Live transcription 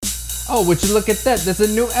Oh, would you look at that? There's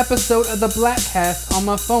a new episode of the Bladtcast on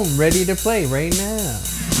my phone ready to play right now.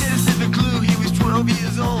 This is the clue, he was 12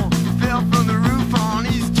 years old. Fell from the roof on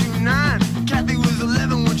East 29. Kathy was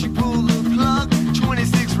 11 when she pulled the plug.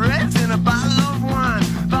 26 reds and a bottle of wine.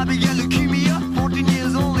 Bobby got leukemia, 14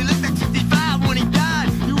 years old. He looked like 55 when he died.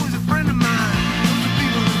 He was a friend of mine. Those are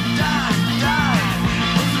people who died.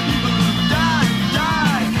 Those are people who died.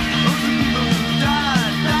 Those are people who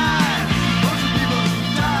died. Those are people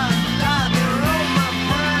who died. They were all my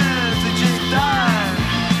friends that just died.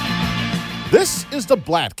 This is the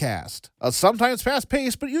Bladtcast, a sometimes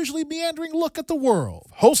fast-paced but usually meandering look at the world,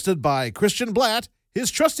 hosted by Christian Blatt,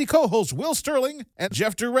 his trusty co-hosts Will Starling and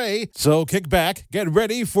Jeff Duray. So kick back, get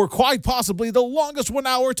ready for quite possibly the longest 1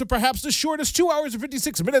 hour to perhaps the shortest 2 hours and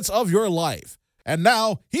 56 minutes of your life. And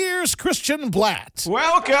now, here's Christian Blatt.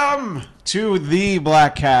 Welcome to the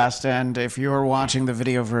Bladtcast, and if you're watching the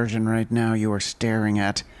video version right now, you are staring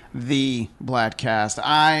at the Bladtcast.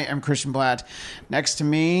 I am Christian Blatt. Next to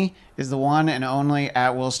me is the one and only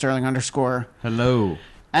at Will Starling _. Hello.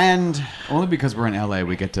 And Only because we're in LA,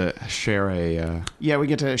 we get to share a we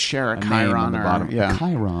get to share a name chyron on the bottom. Yeah.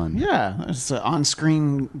 Chiron. Yeah, it's an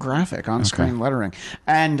on-screen graphic, on-screen lettering.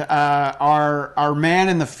 And our man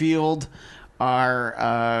in the field,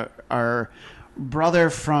 our brother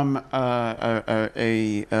from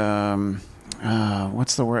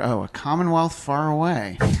what's the word? Oh, a commonwealth far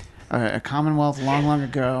away. A commonwealth long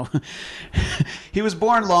ago. He was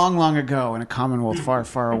born long ago in a commonwealth far,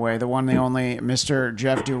 far away. The one, the only, Mr.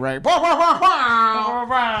 Jeff Duray.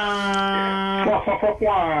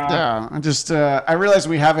 Yeah, I realize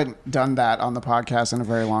we haven't done that on the podcast in a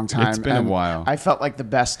very long time. It's been a while. I felt like the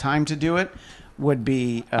best time to do it would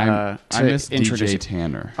be I miss introduce DJ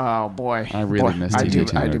Tanner. Oh boy, I really miss DJ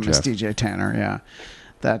Tanner. I do miss Jeff. DJ Tanner. Yeah,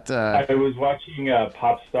 that. I was watching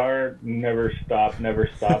Pop Star, Never Stop, Never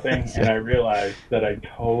Stopping, and I realized that I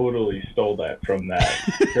totally stole that from that.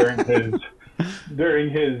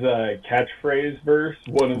 During his catchphrase verse,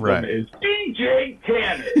 one of them is DJ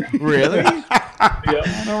Tanner. Really? Yep.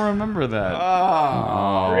 I don't remember that.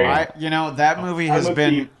 That movie has I'm a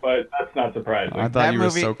been. thief, but that's not surprising. I thought you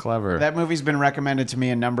were so clever. That movie's been recommended to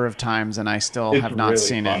me a number of times, and I still have not really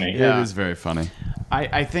seen funny. it. Yeah. It is very funny.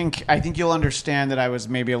 I think you'll understand that I was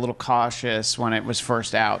maybe a little cautious when it was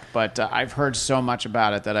first out, but I've heard so much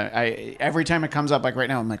about it that I every time it comes up, like right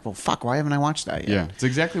now, I'm like, well, fuck, why haven't I watched that yet? Yeah, it's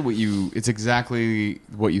exactly what you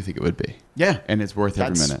think it would be. Yeah, and it's worth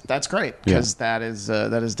every minute. That's great because that is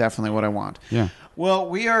definitely what I want. Yeah. Well,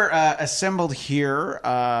 we are assembled here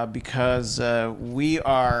because we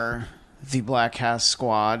are the Bladtcast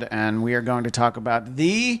Squad, and we are going to talk about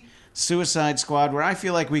the Suicide Squad, where I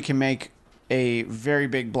feel like we can make a very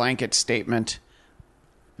big blanket statement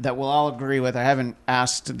that we'll all agree with. I haven't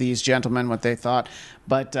asked these gentlemen what they thought,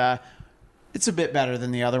 but it's a bit better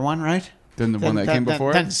than the other one, right? Than the one that came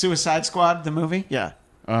before? Than Suicide Squad, the movie? Yeah.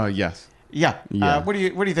 Yes. Yeah. Yeah. What do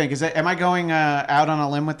you think? Am I going out on a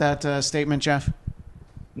limb with that statement, Jeff?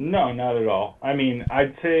 No, not at all. I mean,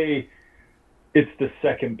 I'd say it's the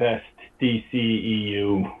second best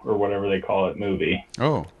DCEU or whatever they call it movie.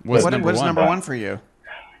 Oh, what's number one? Number one for you?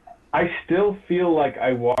 I still feel like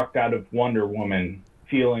I walked out of Wonder Woman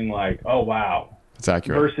feeling like, oh wow. That's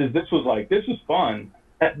accurate. Versus this was fun.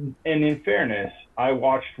 And in fairness, I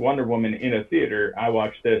watched Wonder Woman in a theater. I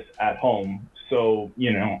watched this at home. So,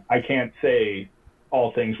 I can't say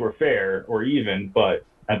all things were fair or even, but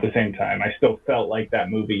at the same time, I still felt like that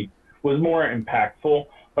movie was more impactful.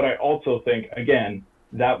 But I also think, again,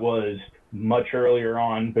 that was much earlier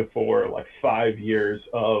on, before like 5 years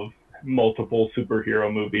of multiple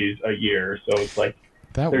superhero movies a year. So it's like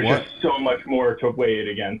there's just so much more to weigh it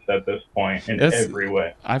against at this point in every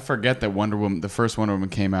way. I forget that the first Wonder Woman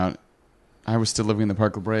came out. I was still living in the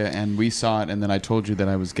Park La Brea, and we saw it, and then I told you that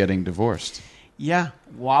I was getting divorced. Yeah,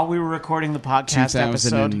 while we were recording the podcast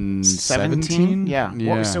episode 2017?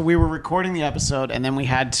 Yeah. So we were recording the episode, and then we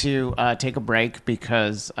had to take a break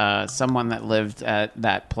because someone that lived at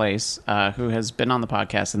that place, who has been on the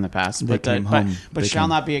podcast in the past, but shall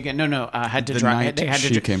not be again. No, had to dry. They had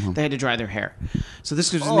to dry their hair. So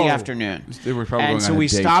this was in the afternoon. They were probably and so we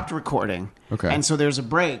stopped recording. Okay. And so there's a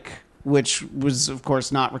break, which was, of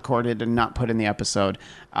course, not recorded and not put in the episode.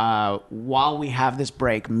 While we have this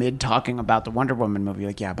break, mid-talking about the Wonder Woman movie,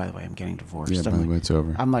 like, yeah, by the way, I'm getting divorced. Yeah, by the way, it's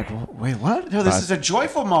over. I'm like, well, wait, what? No, this is a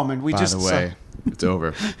joyful moment. By the way, it's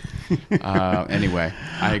over. Anyway,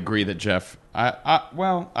 I agree that Jeff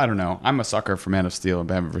Well, I don't know. I'm a sucker for Man of Steel and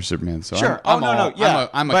Batman vs Superman. So Sure.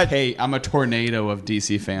 I'm a tornado of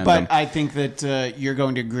DC fandom. But I think that you're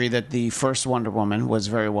going to agree that the first Wonder Woman was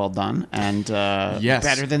very well done and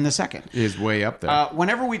better than the second. Is way up there.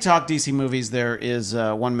 Whenever we talk DC movies, there is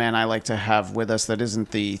one man I like to have with us that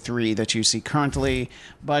isn't the three that you see currently,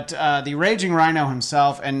 but the Raging Rhino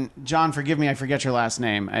himself. And John, forgive me, I forget your last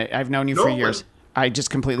name. I've known you for Nolan. years. I just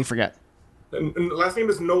completely forget. And last name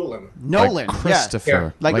is Nolan. Nolan, like Christopher.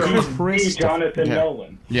 Yeah. Like The Jonathan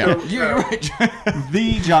Nolan. Yeah. So, You're right.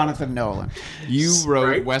 The Jonathan Nolan. You wrote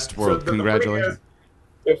right? Westworld. So Congratulations.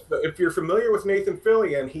 The thing is, if you're familiar with Nathan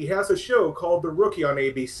Fillion, he has a show called The Rookie on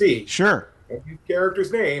ABC. Sure. And his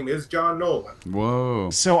character's name is John Nolan. Whoa.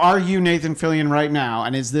 So are you Nathan Fillion right now?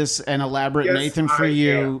 And is this an elaborate Yes, Nathan for I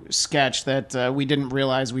you sketch that we didn't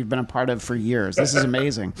realize we've been a part of for years? This is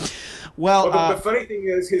amazing. Well, Well, the funny thing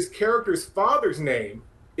is, his character's father's name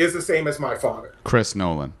is the same as my father. Chris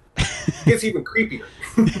Nolan. It's even creepier.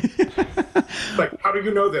 Like, how do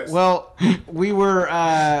you know this? well, we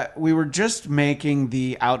were just making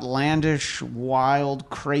the outlandish, wild,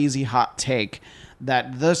 crazy hot take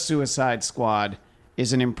that The Suicide Squad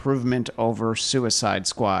is an improvement over Suicide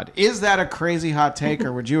Squad. Is that a crazy hot take,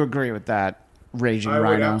 or would you agree with that, Raging I would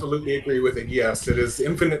Rhino? absolutely agree with it. Yes, it is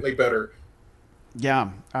infinitely better. Yeah,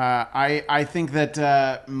 I think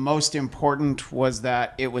that most important was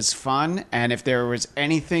that it was fun, and if there was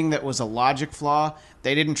anything that was a logic flaw,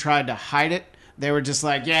 they didn't try to hide it. They were just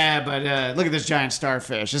like, yeah, but look at this giant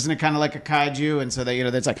starfish. Isn't it kind of like a kaiju? And so they,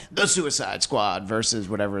 it's like the Suicide Squad versus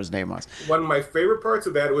whatever his name was. One of my favorite parts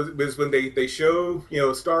of that was when they show,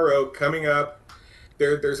 Starro coming up.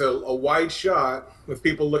 There's a wide shot with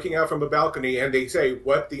people looking out from a balcony, and they say,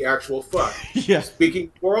 "What the actual fuck?" Yeah.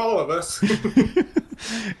 Speaking for all of us.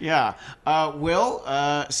 Yeah. Will,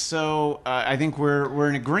 so I think we're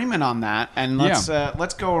in agreement on that, and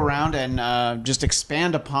let's go around and just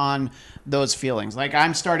expand upon those feelings. Like,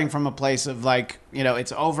 I'm starting from a place of like,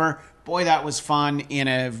 it's over. Boy, that was fun in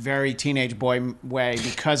a very teenage boy way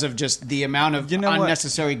because of just the amount of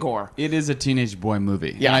unnecessary gore. It is a teenage boy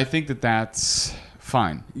movie. Yeah. And I think that's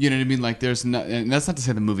fine. You know what I mean? Like, there's no, and that's not to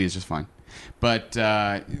say the movie is just fine. But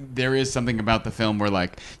there is something about the film where,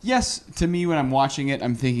 like, yes, to me, when I'm watching it,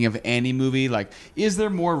 I'm thinking of any movie. Like, is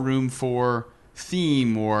there more room for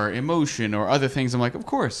theme or emotion or other things? I'm like, of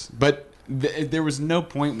course. But there was no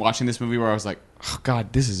point watching this movie where I was like, oh,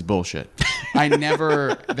 God, this is bullshit. That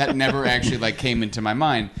never actually, like, came into my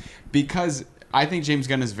mind because I think James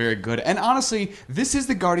Gunn is very good. And honestly, this is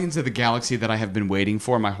the Guardians of the Galaxy that I have been waiting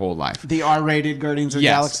for my whole life. The R-rated Guardians of the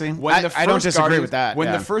Galaxy? I don't disagree with that.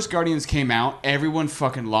 When the first Guardians came out, everyone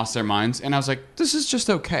fucking lost their minds. And I was like, this is just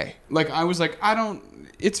okay. Like, I was like,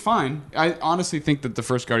 it's fine. I honestly think that the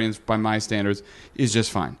first Guardians, by my standards, is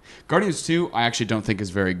just fine. Guardians 2, I actually don't think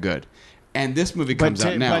is very good. And this movie comes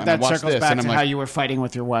out now, but and I that watch circles this, back and I'm to like, how you were fighting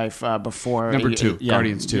with your wife before. Number 2,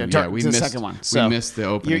 Guardians 2. Yeah, we the missed second one. We missed the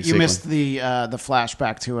opening. You missed the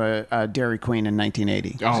flashback to a Dairy Queen in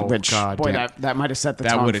 1980. Oh, which, God boy, damn. that might have set the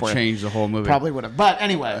tone That would for have you. changed the whole movie. Probably would have. But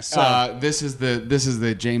anyway, so this is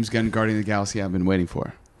the James Gunn Guardian of the Galaxy I've been waiting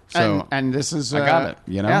for. So and this is I got it.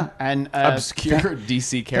 Yeah, and obscure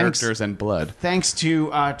DC characters and blood. Thanks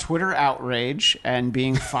to Twitter outrage and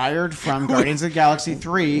being fired from Guardians of the Galaxy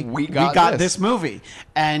 3, we got this movie.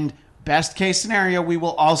 And best case scenario, we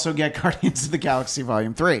will also get Guardians of the Galaxy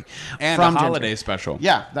Volume 3 And from a holiday Ginger. special.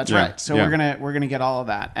 Yeah, that's right. So yeah. we're gonna get all of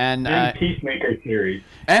that and Peacemaker series.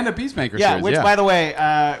 And a Peacemaker yeah, series. which by the way,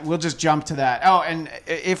 we'll just jump to that. Oh, and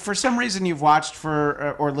if for some reason you've watched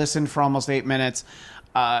or listened for almost 8 minutes.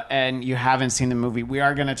 And you haven't seen the movie, we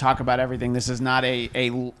are going to talk about everything. This is not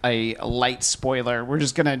a light spoiler. We're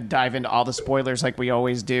just going to dive into all the spoilers like we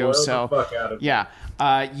always do. Spoil the fuck out of it. Yeah,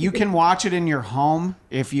 you can watch it in your home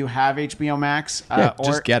if you have HBO Max. Yeah, or,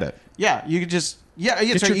 just get it. Yeah, you could just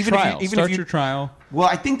Get so your even trial. if you Start your trial. Well,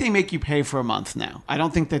 I think they make you pay for a month now. I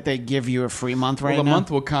don't think that they give you a free month right Well, a now.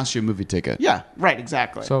 month will cost you a movie ticket. Yeah, right,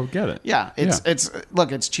 exactly. So get it. Yeah, it's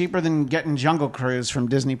look, it's cheaper than getting Jungle Cruise from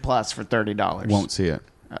Disney Plus for $30. Won't see it.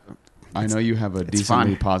 I know you have a It's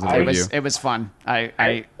decently fun. positive review. It was fun. I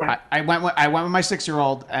went with my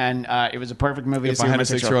 6-year-old, and it was a perfect movie. If to see I with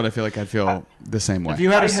had my a 6-year-old, I feel like I'd feel the same way. If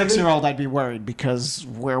you had a I haven't- 6-year-old, I'd be worried because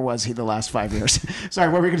where was he the last 5 years? Sorry,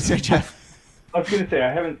 what were we going to say, Jeff? I was going to say,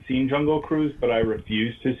 I haven't seen Jungle Cruise, but I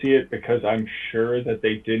refuse to see it because I'm sure that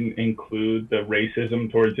they didn't include the racism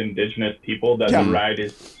towards indigenous people that the ride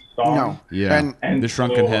is song. No. Yeah. And The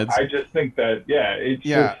shrunken so heads. I just think that, it's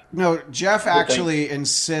Yeah. just... No, Jeff actually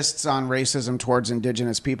insists on racism towards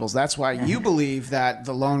indigenous peoples. That's why you believe that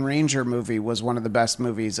the Lone Ranger movie was one of the best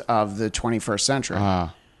movies of the 21st century.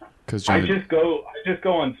 Because I just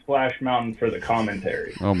go on Splash Mountain for the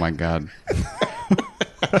commentary. Oh my God.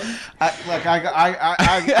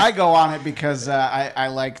 I go on it because I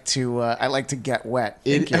like to get wet.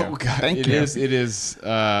 Thank you. Oh God, Thank it you. is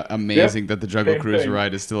amazing that the Jungle Same Cruise thing.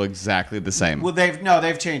 ride is still exactly the same. Well,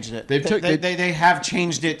 they've changed it. They have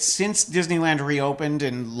changed it since Disneyland reopened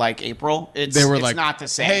in like April. It's not the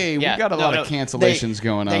same. Hey, we got a lot of cancellations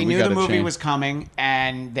going on. They We knew the gotta movie change. was coming,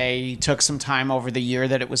 and they took some time over the year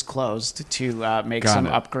that it was closed to make some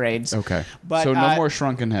upgrades. Okay, but so no more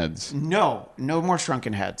shrunken heads. No more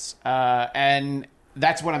shrunken heads. And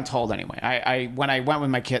that's what I'm told anyway. I when I went with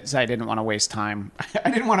my kids, I didn't want to waste time. I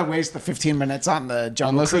didn't want to waste the 15 minutes on the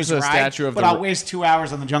Jungle Unless Cruise it's a ride, statue of but the- I'll waste 2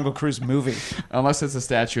 hours on the Jungle Cruise movie. Unless it's a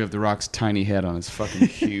statue of The Rock's tiny head on his fucking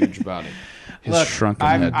huge body. His Look, shrunken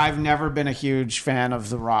head. I've never been a huge fan of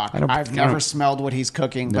The Rock. I I've never smelled what he's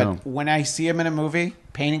cooking, No. but when I see him in a movie,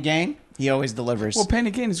 Pain and Gain, he always delivers. Well, Pain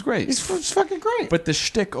and Gain is great. It's fucking great. But the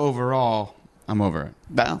shtick overall, I'm over it.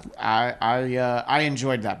 Well, I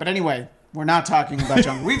enjoyed that. But anyway, we're not talking about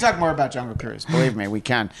Jungle. We can talk more about Jungle Cruise. Believe me, we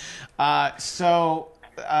can. Sorry,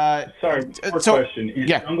 quick question. Is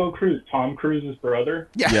Jungle Cruise Tom Cruise's brother?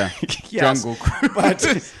 Yeah. Yes. Jungle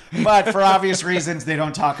Cruise. but for obvious reasons, they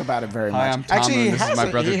don't talk about it very much. Hi, I'm Tom, and this is my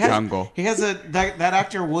brother Jungle. He has that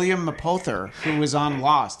actor William Mapother, who was on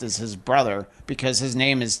Lost, is his brother because his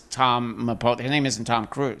name is Tom Mapother. His name isn't Tom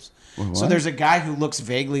Cruise. So there's a guy who looks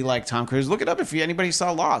vaguely like Tom Cruise. Look it up if anybody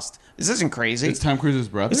saw Lost. This isn't crazy. It's Tom Cruise's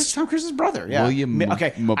brother? This is Tom Cruise's brother. Yeah. William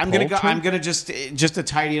Okay. Mapother? I'm gonna just to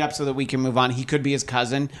tidy it up so that we can move on. He could be his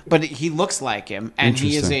cousin, but he looks like him, and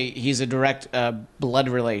he's a direct blood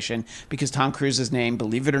relation because Tom Cruise's name,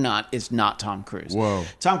 believe it or not, is not Tom Cruise. Whoa.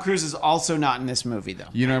 Tom Cruise is also not in this movie though.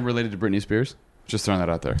 You know I'm related to Britney Spears? Just throwing that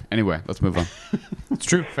out there. Anyway, let's move on. It's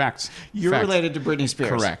true. Facts. You're Facts. related to Britney Spears.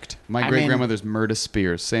 Correct. My great-grandmother's Murda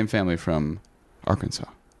Spears. Same family from Arkansas.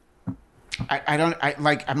 I'm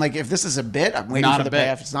like, if this is a bit, I'm waiting for the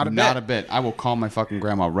payoff. It's not a bit. Not a bit. I will call my fucking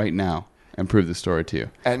grandma right now and prove the story to you.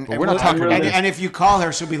 And we're not talking about this. And if you call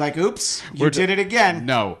her, she'll be like, "Oops, you did it again."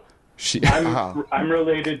 No. I'm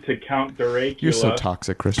related to Count Dracula. You're so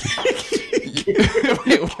toxic, Christian.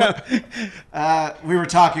 We were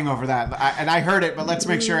talking over that, and I heard it, but let's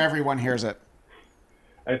make sure everyone hears it.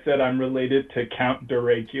 I said I'm related to Count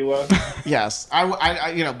Dracula. Yes,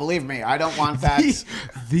 I believe me, I don't want that.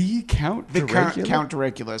 The Count Dracula? Count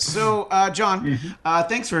Dracula. So, John,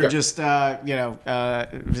 thanks for just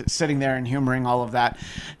sitting there and humoring all of that.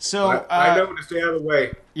 So I know to stay out of the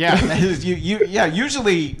way. Yeah,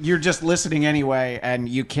 usually you're just listening anyway, and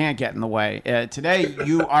you can't get in the way. Today,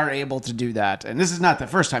 you are able to do that, and this is not the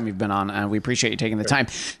first time you've been on, and we appreciate you taking the time.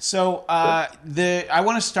 So, I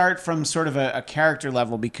want to start from sort of a character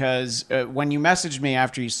level because when you messaged me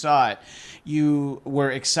after you saw it, you were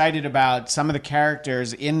excited about some of the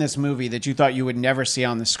characters in this movie that you thought you would never see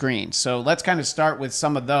on the screen. So let's kind of start with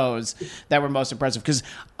some of those that were most impressive, because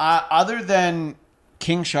other than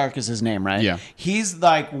King Shark is his name, right? Yeah. He's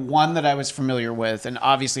like one that I was familiar with, and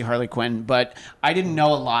obviously Harley Quinn, but I didn't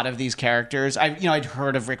know a lot of these characters. I'd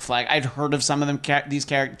heard of Rick Flag. I'd heard of some of them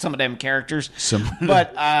some of them characters,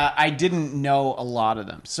 but I didn't know a lot of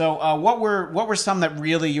them. So what were some that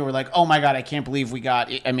really you were like, oh my god, I can't believe we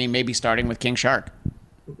got? I mean, maybe starting with King Shark.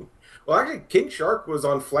 Well, actually, King Shark was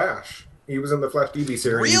on Flash. He was in the Flash TV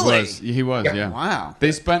series. Really? He was, yeah. Wow.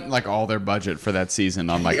 They spent like all their budget for that season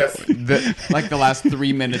on like Yes. the last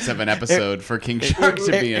 3 minutes of an episode for King Shark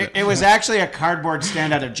to be in it. It was actually a cardboard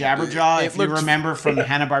stand out of Jabberjaw, if you remember from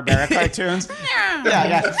Hanna-Barbera cartoons.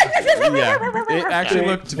 Yeah. It actually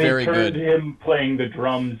looked They very turned good. him playing the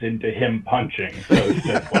drums into him punching. So it's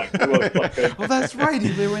just like, it looks like a, Well, that's right.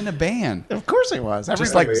 They were in a band. Of course it was.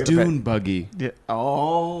 Just like Everybody- Dune Buggy.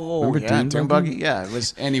 Oh, Remember yeah, Dune Dune Buggy? Buggy? Yeah, it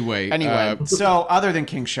was. Anyway, So other than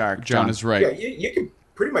King Shark, John is right. Yeah, you can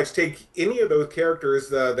pretty much take any of those characters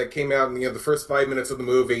that came out in the first 5 minutes of the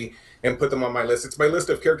movie and put them on my list. It's my list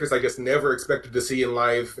of characters I just never expected to see in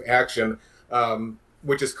live action,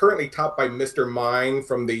 which is currently topped by Mr. Mime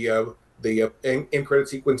from the end credit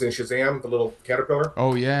sequence in Shazam, the little caterpillar.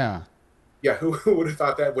 Oh, yeah. Yeah, who would have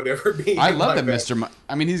thought that would ever be? I love that live Mr.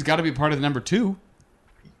 I mean, he's got to be part of the number 2.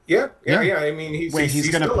 Yeah. Yeah. I mean, he's gonna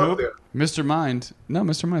still up poop? there. Mr. Mind. No,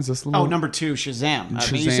 Mr. Mind's this little... Oh, number 2, Shazam. I mean, you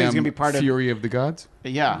said he's Shazam, gonna be part of. Fury of the Gods?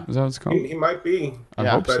 Yeah. Is that what it's called? He might be. I Yeah.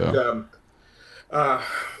 hope But so.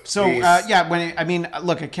 So Jeez.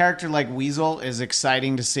 look, a character like Weasel is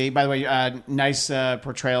exciting to see. By the way, nice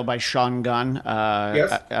portrayal by Sean Gunn.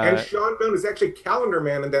 Yes, and Sean Gunn is actually Calendar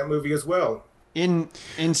Man in that movie as well. In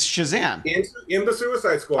Shazam. In the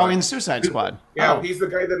Suicide Squad. Oh, in Suicide Squad. Yeah, Oh. he's the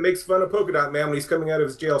guy that makes fun of Polka Dot Man when he's coming out of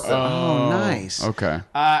his jail cell. Oh, nice. Okay.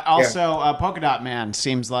 Also, Polka Dot Man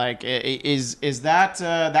seems like is that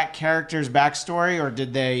that character's backstory, or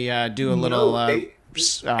did they do a little they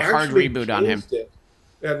hard actually reboot on him? changed it.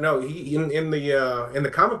 No, he in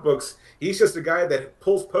the comic books, he's just a guy that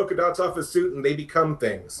pulls polka dots off his suit and they become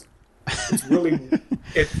things. It's really,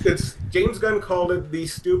 it's James Gunn called it the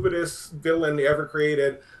stupidest villain ever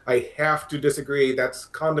created. I have to disagree. That's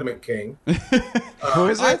Condiment King. Who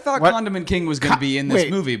is it? I thought Condiment King was going to be in this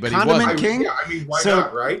movie, but he Condiment wasn't. King? Yeah, I mean, why So-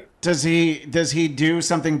 not, right? Does he do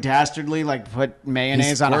something dastardly like put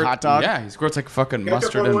mayonnaise on a hot dog? Yeah, he squirts like fucking Ketchup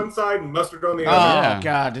mustard on and one side and mustard on the Oh other. Yeah.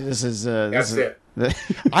 God, this is That's it.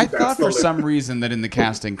 I That's thought for the some reason that in the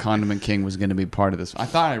casting, Condiment King was going to be part of this. I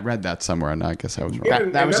thought I read that somewhere, and I guess I was wrong. Yeah.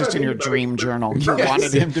 that was And just in then your I think dream about it. journal. You Yes.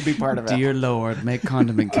 wanted him to be part of it. Dear Lord, make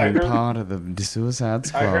Condiment King heard- part of the Suicide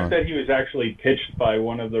Squad. I heard that he was actually pitched by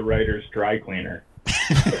one of the writers' dry cleaner.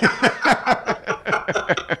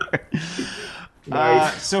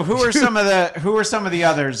 Nice. So who are some of the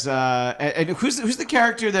others? And who's the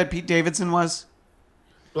character that Pete Davidson was?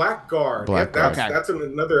 Blackguard. Blackguard. That's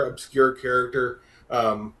another obscure character.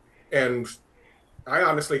 And I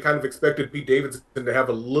honestly kind of expected Pete Davidson to have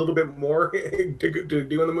a little bit more to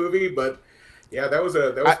do in the movie, but yeah, that was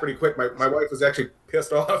pretty quick. My wife was actually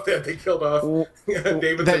pissed off that they killed off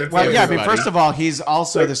Davidson. Well, yeah. I mean, Buddy. first of all, he's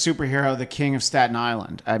also the superhero, the king of Staten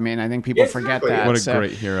Island. I mean, I think people forget Exactly. that. What a so-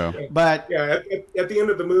 great hero. But Yeah, at the end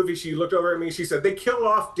of the movie, she looked over at me. She said, "They kill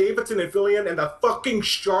off Davidson and Fillion, and the fucking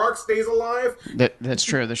shark stays alive." that's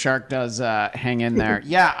true. The shark does hang in there.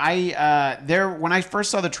 Yeah, when I first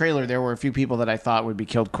saw the trailer, there were a few people that I thought would be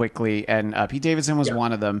killed quickly, and Pete Davidson was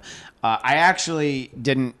one of them. I actually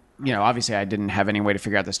didn't. Obviously, I didn't have any way to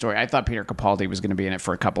figure out the story. I thought Peter Capaldi was going to be in it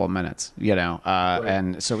for a couple of minutes,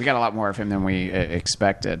 and so we got a lot more of him than we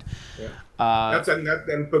expected. And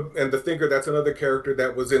the Thinker. That's another character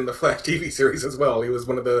that was in the Flash TV series as well. He was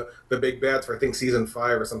one of the big bads for I think season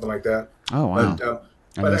 5 or something like that. Oh wow!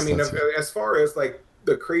 But I missed mean, that too. as far as like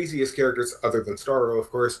the craziest characters, other than Starro,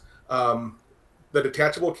 of course, the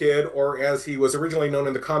Detachable Kid, or as he was originally known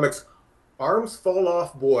in the comics, Arms Fall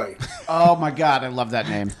Off Boy. Oh my God, I love that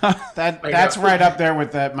name. That's right up there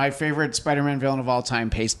with my favorite Spider-Man villain of all time,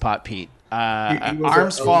 Paste Pot Pete. He was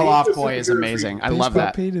Arms a Fall lead Off to Boy is superhero amazing. I Paste love Pot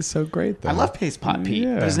that. Pete is so great, though. I love Paste Pot Pete.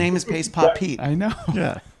 Yeah. But his name is Paste Pot Pete. I know.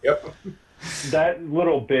 Yeah. Yep. That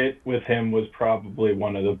little bit with him was probably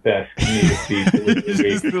one of the best comedic beats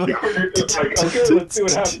of the movie. It's like, okay, let's see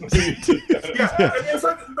what happens. Yeah, and it's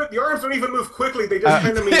like, but the arms don't even move quickly. They just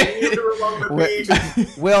kind of meander along the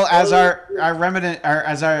page. Will, as our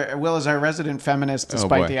resident feminist,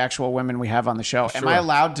 despite boy. the actual women we have on the show, am I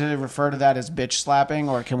allowed to refer to that as bitch slapping,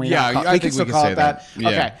 or can we? Yeah, not I we think still we can call say it that. that. Yeah.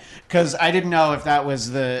 Okay, because I didn't know if that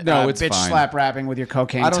was the No, it's bitch fine. slap rapping with your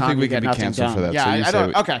cocaine. I don't tongue, think we you can get be nothing canceled done. for that, Yeah, so you I say don't.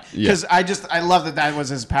 we- Okay, yeah. because I love that was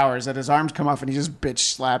his powers. That his arms come off and he just bitch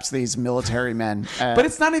slaps these military men. But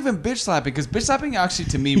it's not even bitch slapping, because bitch slapping actually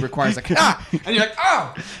to me requires like and you're like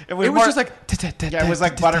It it was was more- just like yeah, it was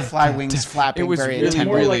like butterfly wings flapping. It was very really, It's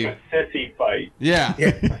intently. more really- like a sissy fight. yeah.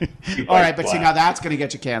 All right, but see, now that's going to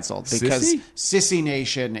get you canceled because Sissy? Sissy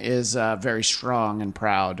Nation is very strong and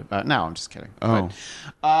proud. No, I'm just kidding. Oh.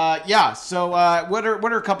 But, yeah. So, what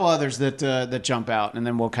are a couple others that jump out, and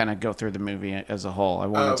then we'll kind of go through the movie as a whole. I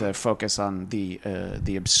wanted to focus on the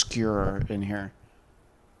obscure in here.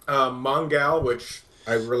 Mongal, which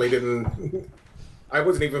I really didn't. I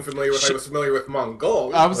wasn't even familiar with. I was familiar with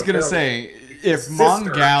Mongol. I was gonna Apparently. say, if sister.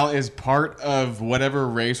 Mongal is part of whatever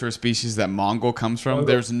race or species that Mongol comes from,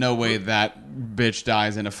 there's no way that bitch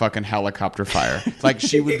dies in a fucking helicopter fire. Like,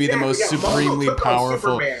 she would be the most Exactly, yeah. supremely Mongol took on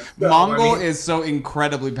powerful. Superman. No, Mongol I mean- is so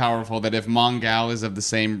incredibly powerful that if Mongal is of the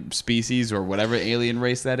same species or whatever alien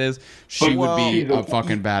race that is, she would be a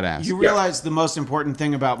fucking badass. You realize the most important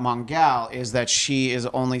thing about Mongal is that she is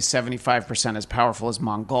only 75% as powerful as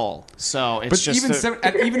Mongol. So it's but just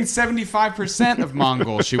even 75% of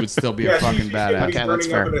Mongol, she would still be a fucking she's gonna badass. be Okay, burning that's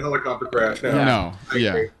up fair. in a helicopter crash. No, No, I yeah.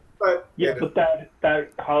 agree. But Yeah, but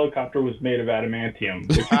that helicopter was made of adamantium.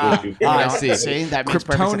 Which was I see. see. That makes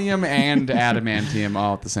perfect sense. Kryptonium and adamantium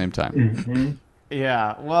all at the same time.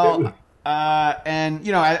 Yeah, well, and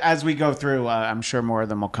as we go through, I'm sure more of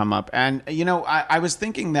them will come up. And I was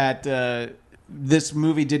thinking that this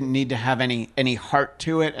movie didn't need to have any heart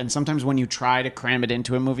to it, and sometimes when you try to cram it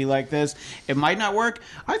into a movie like this, it might not work.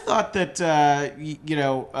 I thought that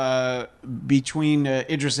between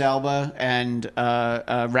Idris Elba and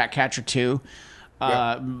Ratcatcher 2.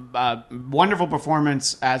 Wonderful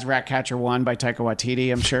performance as Ratcatcher 1 by Taika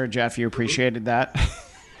Waititi. I'm sure, Jeff, you appreciated that.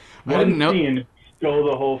 Well, I didn't know. Scene stole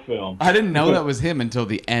the whole film. I didn't know that was him until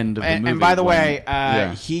the end of the movie. And by the when-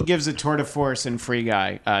 way, he gives a tour de force in Free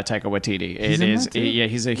Guy, Taika Waititi.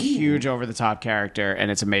 He's a huge over-the-top character,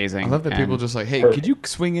 and it's amazing. I love that people just like, hey, could you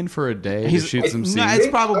swing in for a day to shoot some scenes?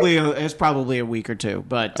 It's probably a week or two,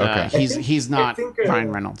 but he's not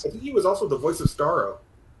Ryan Reynolds. I think he was also the voice of Starro.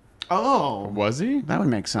 Oh, Was he? that would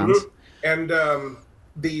make sense. And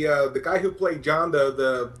the guy who played John,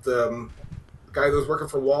 the guy that was working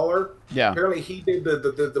for Waller, apparently he did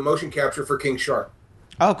the motion capture for King Shark.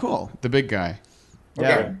 Oh, cool. The big guy.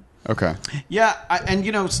 Yeah. Okay. Yeah,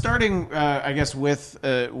 and starting, I guess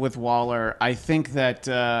with Waller, I think that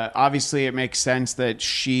obviously it makes sense that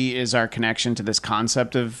she is our connection to this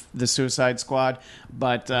concept of the Suicide Squad,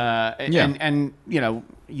 but and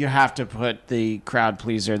you have to put the crowd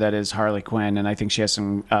pleaser that is Harley Quinn, and I think she has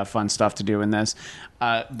some fun stuff to do in this.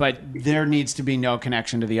 But there needs to be no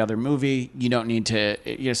connection to the other movie. You don't need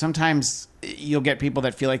to. Sometimes you'll get people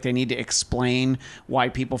that feel like they need to explain why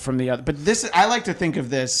people from the other. But this, I like to think of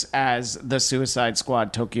this as the Suicide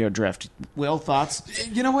Squad Tokyo Drift. Will, thoughts?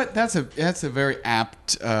 You know what? That's a very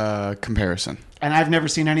apt comparison. And I've never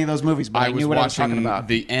seen any of those movies, but I knew what I was talking about.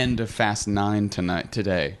 The end of Fast 9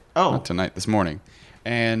 today. Oh. Not tonight, this morning.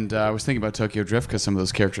 And I was thinking about Tokyo Drift because some of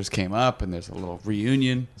those characters came up, and there's a little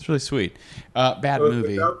reunion. It's really sweet. Bad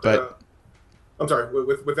movie, but... I'm sorry,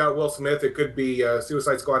 without Will Smith, it could be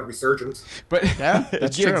Suicide Squad Resurgence. But yeah,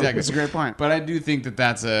 that's true. Exactly. That's a great point. But I do think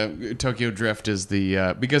that's Tokyo Drift is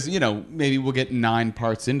the because maybe we'll get 9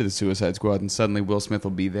 parts into the Suicide Squad and suddenly Will Smith will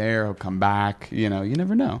be there. He'll come back. You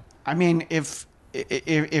never know. I mean, if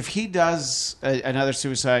he does another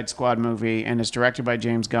Suicide Squad movie and is directed by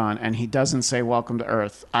James Gunn and he doesn't say "Welcome to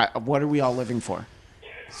Earth," what are we all living for?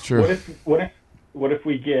 It's true. What if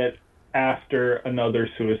we get after another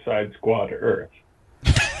Suicide Squad Earth?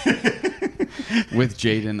 With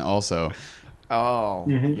Jaden also. Oh,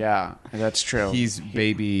 yeah, that's true. He's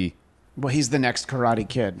baby. Well, he's the next Karate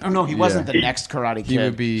Kid. Oh, no, he wasn't the next Karate Kid. He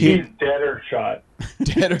would be... He's dead or shot.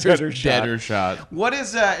 Dead or shot. What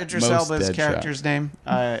is Idris Elba's character's name?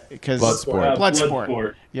 Bloodsport.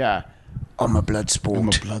 Bloodsport. Yeah. I'm a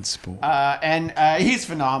Bloodsport. And he's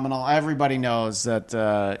phenomenal. Everybody knows that,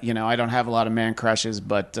 I don't have a lot of man crushes,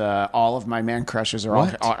 but all of my man crushes are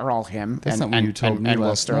all him. That's not what you told me and Will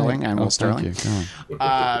last Sterling. night. And Will Sterling.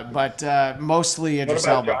 But mostly Idris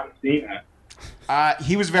Elba. John Cena?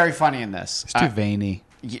 He was very funny in this. He's too veiny.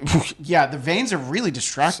 Yeah, the veins are really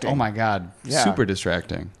distracting. Oh my god, super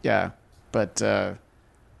distracting. Yeah, but I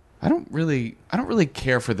don't really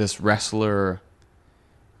care for this wrestler,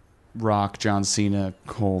 Rock, John Cena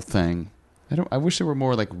whole thing. I wish there were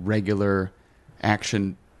more like regular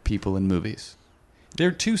action people in movies.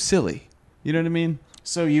 They're too silly. You know what I mean?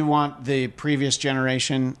 So you want the previous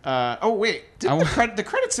generation? Oh wait, the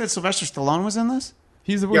credit said Sylvester Stallone was in this?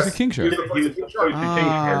 He's the voice of King Shark. He was the voice of King Shark.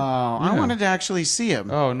 I wanted to actually see him.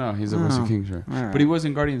 Oh no, he's the voice of King Shark. Right. But he was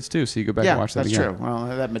in Guardians 2, so you go back and watch that again. Yeah, that's true. Well,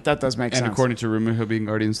 that does make sense. And according to rumor, he'll be in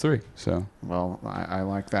Guardians 3. So, well, I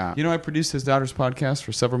like that. I produced his daughter's podcast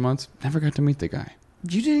for several months. Never got to meet the guy.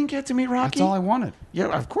 You didn't get to meet Rocky? That's all I wanted. Yeah,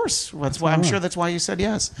 of course. I'm sure that's why you said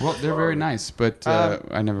yes. Well, they're very nice, but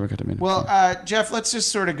I never got to meet him. Well, Jeff, let's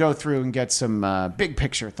just sort of go through and get some big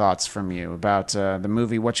picture thoughts from you about the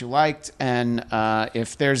movie, what you liked, and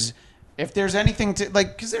if there's anything to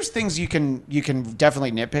like, because there's things you can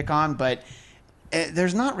definitely nitpick on, but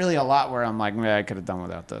there's not really a lot where I'm like, I could have done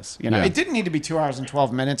without this. It didn't need to be 2 hours and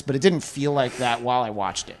 12 minutes, but it didn't feel like that while I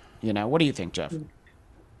watched it. What do you think, Jeff?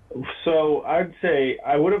 So I'd say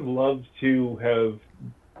I would have loved to have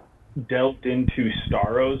delved into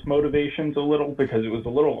Starro's motivations a little, because it was a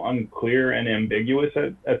little unclear and ambiguous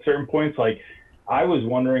at certain points. Like, I was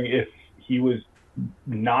wondering if he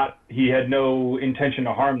had no intention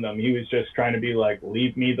to harm them. He was just trying to be like,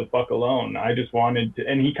 leave me the fuck alone. I just wanted to,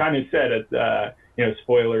 and he kind of said at,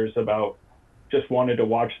 spoilers about just wanted to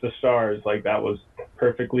watch the stars. Like, that was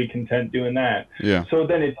perfectly content doing that. Yeah. So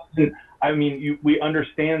then it doesn't, we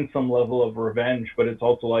understand some level of revenge, but it's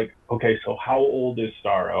also like, okay, so how old is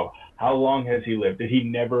Starro? How long has he lived?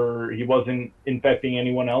 He wasn't infecting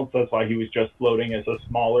anyone else. That's why he was just floating as a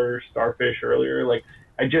smaller starfish earlier. Like,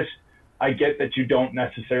 I get that you don't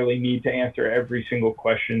necessarily need to answer every single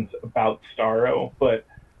question about Starro, but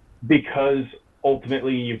because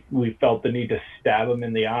ultimately we felt the need to stab him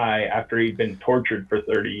in the eye after he'd been tortured for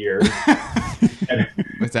 30 years.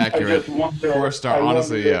 It's accurate. Poor Star,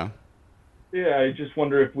 honestly, yeah. Yeah, I just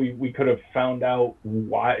wonder if we could have found out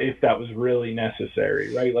why, if that was really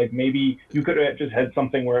necessary, right? Like maybe you could have just had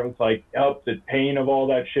something where it was like, oh, the pain of all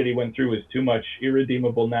that shit he went through is too much,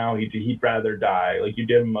 irredeemable now. He'd rather die. Like you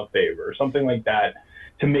did him a favor or something like that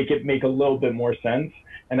to make it make a little bit more sense.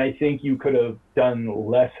 And I think you could have done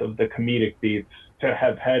less of the comedic beats to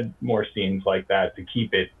have had more scenes like that to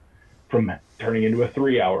keep it from turning into a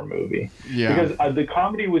 3-hour movie. Yeah. Because the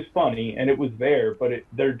comedy was funny and it was there, but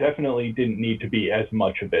there definitely didn't need to be as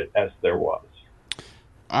much of it as there was.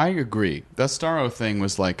 I agree. The Starro thing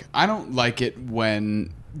was like, I don't like it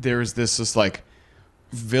when there's this just like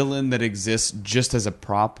villain that exists just as a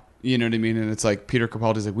prop. You know what I mean? And it's like Peter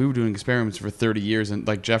Capaldi's like, we were doing experiments for 30 years. And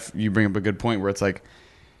like, Jeff, you bring up a good point where it's like,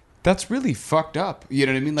 that's really fucked up. You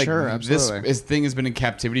know what I mean? Like, sure, absolutely. This thing has been in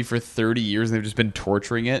captivity for 30 years and they've just been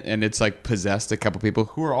torturing it. And it's like possessed a couple people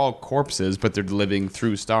who are all corpses, but they're living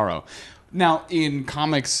through Starro. Now, in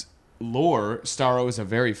comics lore, Starro is a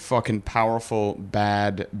very fucking powerful,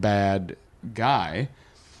 bad guy.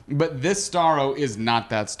 But this Starro is not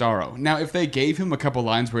that Starro. Now, if they gave him a couple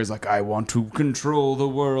lines where he's like, I want to control the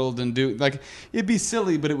world and do... Like, it'd be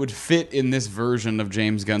silly, but it would fit in this version of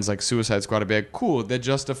James Gunn's, like, Suicide Squad. It'd be like, cool, that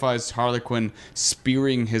justifies Harley Quinn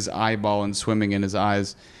spearing his eyeball and swimming in his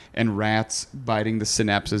eyes and rats biting the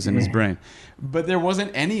synapses in his brain. But there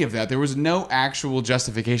wasn't any of that. There was no actual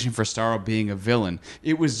justification for Starro being a villain.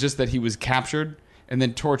 It was just that he was captured and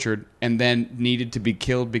then tortured, and then needed to be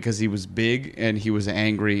killed because he was big and he was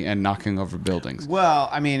angry and knocking over buildings. Well,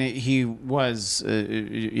 I mean, he was,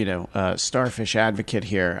 a starfish advocate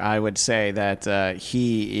here. I would say that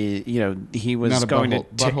he was Not a going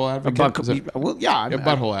butthole advocate? Well, yeah, A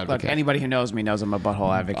butthole advocate. Look, anybody who knows me knows I'm a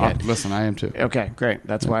butthole advocate. Listen, I am too. Okay, great.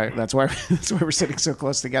 That's why we're sitting so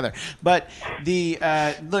close together. But the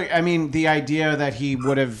the idea that he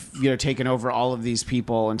would have taken over all of these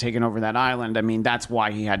people and taken over that island. I mean, that's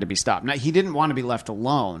why he had to be stopped. Now, he didn't want to be left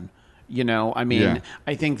alone.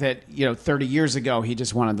 I think that 30 years ago he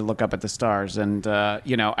just wanted to look up at the stars, and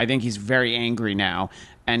I think he's very angry now,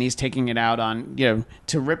 and he's taking it out on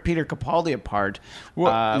to rip Peter Capaldi apart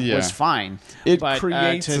was fine. But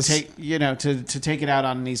to take it out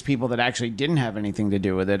on these people that actually didn't have anything to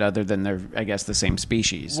do with it, other than they're, I guess, the same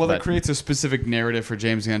species. Well, that creates a specific narrative for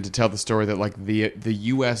James Gunn to tell the story that like the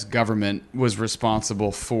U.S. government was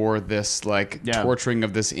responsible for this torturing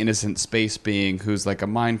of this innocent space being who's like a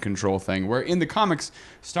mind control thing. Where in the comics,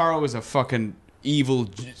 Starro is a fucking evil,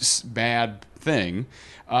 bad thing,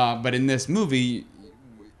 but in this movie.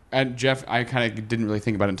 And Jeff, I kind of didn't really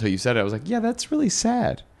think about it until you said it. I was like, yeah, that's really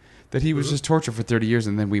sad. That he was just tortured for 30 years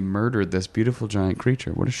and then we murdered this beautiful giant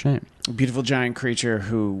creature. What a shame. A beautiful giant creature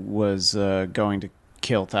who was going to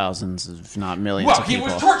kill thousands, if not millions of people.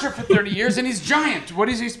 Well, he was tortured for 30 years and he's giant. What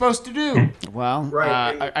is he supposed to do? Well,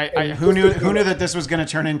 right. Who knew that this was going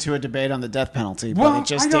to turn into a debate on the death penalty? But Well, it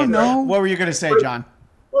just I don't did. know. What were you going to say, John?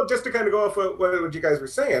 Well, just to kind of go off what you guys were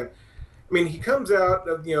saying, I mean, he comes out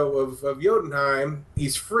of Jotunheim.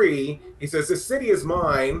 He's free. He says, "This city is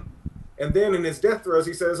mine." And then in his death throes,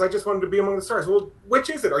 he says, "I just wanted to be among the stars." Well, which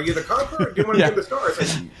is it? Are you the conqueror, or do you want to be in the stars?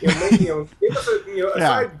 Give us a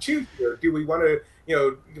side to choose here. Do we want to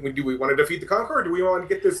defeat the conqueror, or do we want to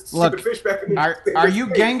get this stupid fish back in? Are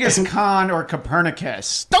you Genghis Khan or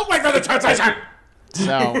Copernicus? Don't wait for the translation.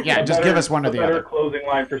 So yeah, just give us one or the other. Better closing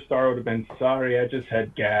line for Star would have been, "Sorry, I just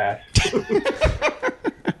had gas."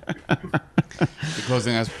 The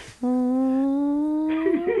closing eyes.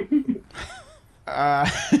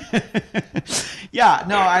 Yeah,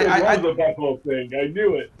 no, It was a butthole thing. I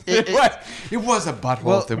knew it. It was a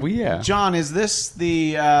butthole thing. John, is this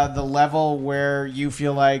the level where you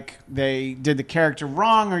feel like they did the character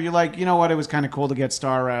wrong, or you're like, you know what, it was kind of cool to get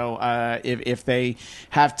Starro? If they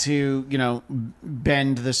have to,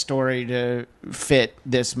 bend the story to fit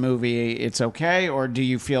this movie, it's okay? Or do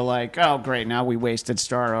you feel like, oh, great, now we wasted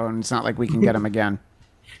Starro, and it's not like we can get him again?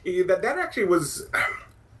 That actually was...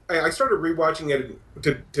 I started rewatching it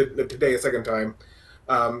today a second time,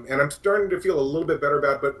 and I'm starting to feel a little bit better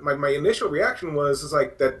about it. But my initial reaction was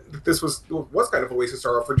that this was kind of a waste of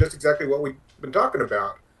Starro for just exactly what we've been talking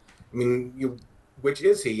about. I mean, which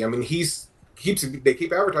is he? I mean, they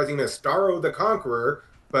keep advertising as Starro the Conqueror,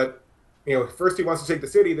 but first he wants to take the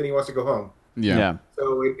city, then he wants to go home. Yeah.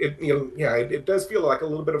 So it does feel like a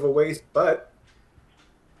little bit of a waste, but.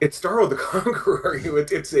 It's Starro the Conqueror.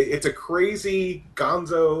 It's a crazy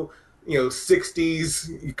gonzo,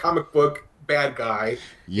 60s comic book bad guy.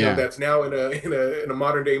 Yeah. That's now in a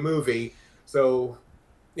modern day movie. So,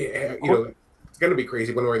 it's going to be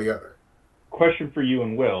crazy one way or the other. Question for you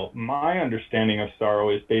and Will. My understanding of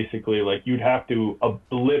Starro is basically like you'd have to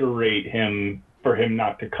obliterate him for him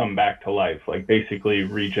not to come back to life, like basically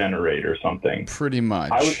regenerate or something. Pretty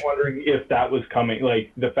much. I was wondering if that was coming,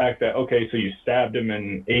 like the fact that, okay, so you stabbed him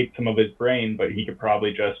and ate some of his brain, but he could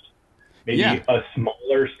probably just, maybe a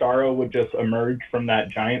smaller Starro would just emerge from that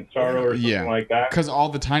giant Starro or something like that. Because all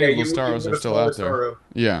the tiny little Starros are still out there. Starro.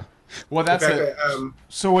 Yeah. Well, that's it.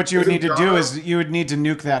 So what you would need to do Jaro? is you would need to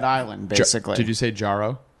nuke that island, basically. Did you say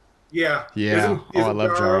Jaro? Yeah. Yeah. I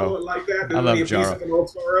love Jaro. Like that? I love Isn't he a piece of an old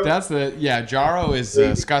Starro? That's Jaro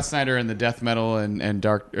is Scott Snyder in the death metal and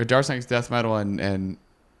Dark Knight's death metal and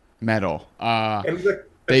metal. And he's like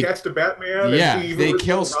attached to Batman. Yeah, and they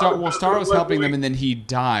kill Starro's helping them, and then he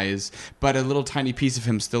dies, but a little tiny piece of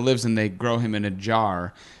him still lives, and they grow him in a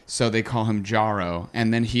jar, so they call him Jaro,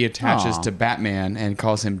 and then he attaches to Batman and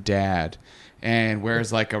calls him Dad. And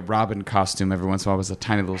wears like a Robin costume every once in a while with a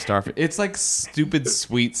tiny little starfish. It's like stupid,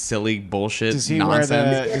 sweet, silly bullshit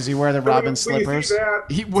nonsense. Does he wear the Robin slippers?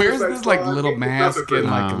 He wears this like little mask and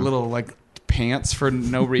like little like pants for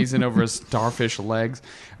no reason over his starfish legs.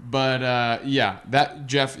 But that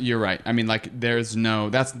Jeff, you're right. I mean, like they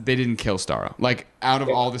didn't kill Starro. Like out of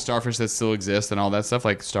all the starfish that still exist and all that stuff,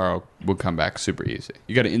 like Starro would come back super easy.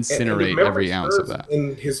 You got to incinerate every ounce of that.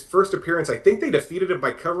 In his first appearance, I think they defeated him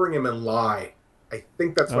by covering him in lye. I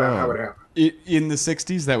think that's how it happened. In the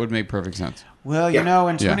 60s, that would make perfect sense. Well,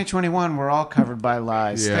 in 2021, we're all covered by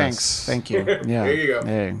lies. Yes. Thanks. Thank you. Yeah. There you go.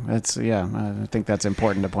 Hey, I think that's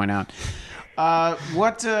important to point out.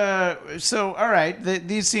 So, all right,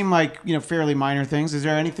 these seem like, fairly minor things. Is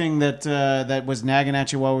there anything that was nagging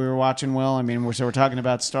at you while we were watching, Will? I mean, we're talking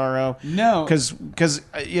about Starro. No. Because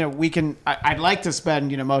we can, I'd like to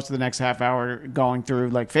spend, most of the next half hour going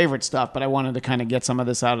through, like, favorite stuff, but I wanted to kind of get some of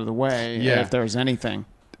this out of the way, if there was anything.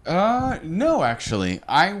 No, actually.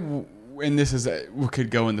 And this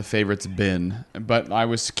could go in the favorites bin, but I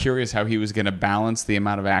was curious how he was going to balance the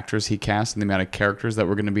amount of actors he cast and the amount of characters that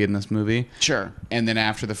were going to be in this movie. Sure. And then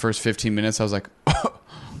after the first 15 minutes, I was like,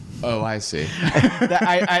 oh, I see.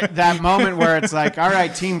 that moment where it's like, all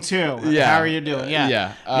right, team 2, how are you doing?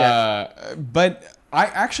 But I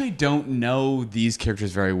actually don't know these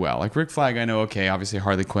characters very well. Like Rick Flag, I know, obviously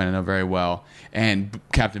Harley Quinn I know very well, and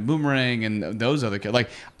Captain Boomerang and those other characters. Like,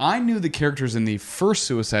 I knew the characters in the first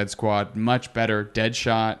Suicide Squad much better.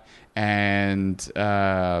 Deadshot and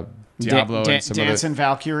Diablo and some Dancing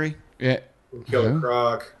Valkyrie. Yeah. Killer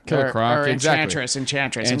Croc. Killer Croc, or exactly.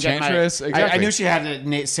 Enchantress. Exactly. I knew she had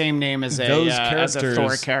the same name as as a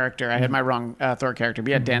Thor character. I had my wrong Thor character,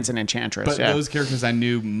 but yeah, Dancing Enchantress. But those characters I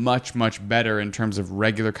knew much, much better in terms of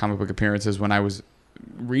regular comic book appearances when I was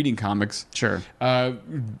reading comics. Sure. I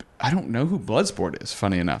don't know who Bloodsport is,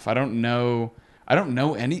 funny enough. I don't know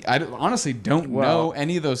any. Honestly don't know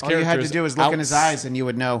any of those characters. All you had to do was look in his eyes and you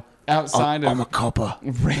would know. Outside I'm a copper.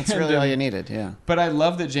 That's really all you needed, yeah. But I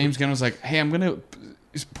love that James Gunn was like, hey, I'm going to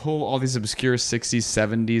pull all these obscure 60s,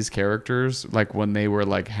 70s characters, like when they were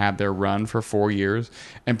like had their run for 4 years,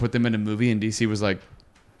 and put them in a movie, and DC was like,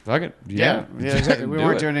 fuck it. Yeah, exactly. We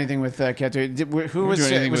weren't doing anything with who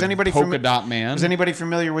was anybody Polka Dot Man? Was anybody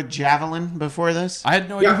familiar with Javelin before this? I had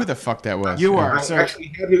no idea who the fuck that was. You were.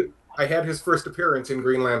 I had his first appearance in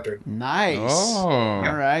Green Lantern. Nice. Oh.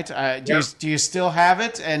 All right. Do you still have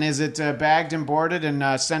it? And is it bagged and boarded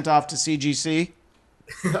and sent off to CGC?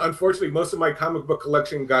 Unfortunately, most of my comic book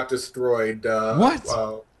collection got destroyed. What?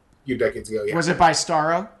 A few decades ago. Yeah. Was it by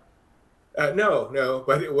Starro? No,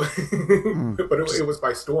 but it was, it was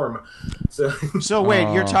by storm. So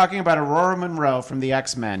wait, you're talking about Aurora Monroe from the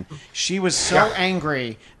X-Men. She was so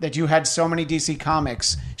angry that you had so many DC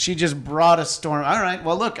comics. She just brought a storm. All right,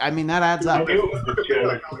 well look, I mean that adds up.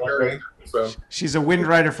 She's a Wind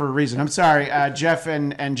Rider for a reason. I'm sorry, Jeff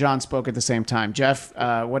and John spoke at the same time. Jeff,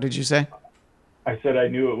 what did you say? I said I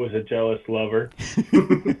knew it was a jealous lover.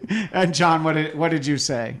 And John, what did you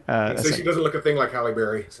say? So she doesn't look a thing like Halle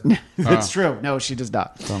Berry. So. That's true. No, she does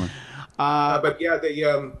not. But yeah,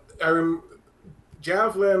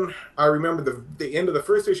 Javelin. I remember the end of the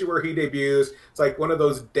first issue where he debuts. It's like one of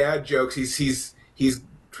those dad jokes. He's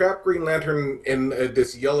trapped Green Lantern in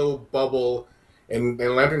this yellow bubble. And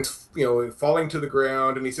Lantern's, falling to the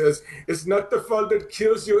ground, and he says, "It's not the fall that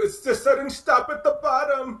kills you; it's the sudden stop at the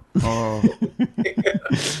bottom." Oh,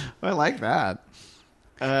 I like that.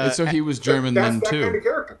 So he was German then too. Kind of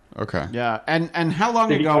character. Okay. Yeah, and how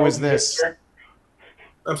long ago was this?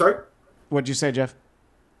 I'm sorry. What'd you say, Jeff?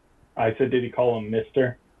 I said, did he call him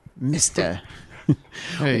Mister? Mister.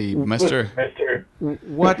 Hey, Mister.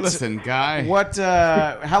 What? Listen, guy. What?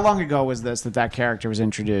 How long ago was this that character was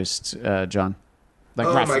introduced, John?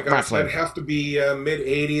 Like my gosh, that'd have to be mid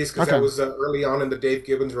 '80s because that was early on in the Dave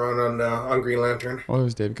Gibbons run on Green Lantern. Oh, it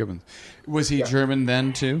was Dave Gibbons. Was he German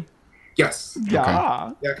then too? Yes.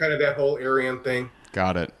 Yeah. Yeah, kind of that whole Aryan thing.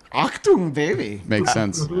 Got it. Achtung, baby. Makes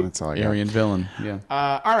sense. That's all. Yeah. Aryan villain. Yeah.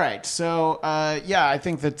 All right, so yeah, I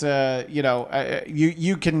think that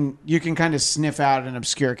you can kind of sniff out an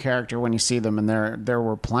obscure character when you see them, and there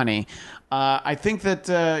were plenty. I think that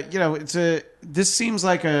this seems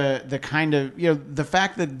like the kind of the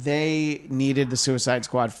fact that they needed the Suicide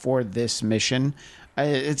Squad for this mission.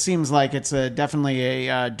 It seems like it's definitely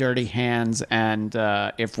a dirty hands, and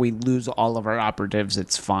if we lose all of our operatives,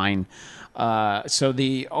 it's fine. So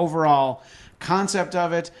the overall concept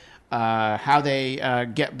of it, how they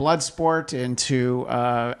get Bloodsport into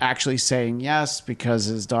actually saying yes because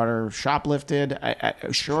his daughter shoplifted.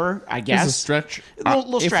 I guess. It's a stretch.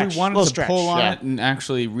 Little stretch. If we wanted to stretch, pull on yeah. it and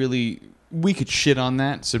actually really, we could shit on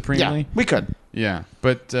that supremely. Yeah, we could. Yeah,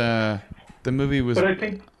 but the movie was. But I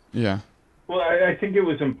think. Yeah. Well, I think it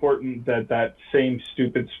was important that same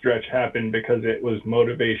stupid stretch happened because it was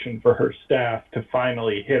motivation for her staff to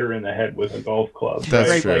finally hit her in the head with a golf club. That's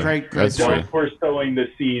right? true. That's true. We're sowing the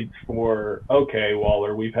seeds for, okay,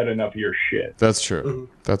 Waller, we've had enough of your shit. That's true.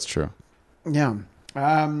 That's true. Yeah.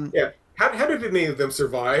 Yeah. How did any of them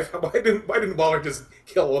survive? Why didn't Waller just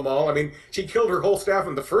kill them all? I mean, she killed her whole staff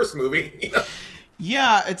in the first movie. You know?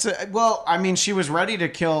 Yeah, I mean, she was ready to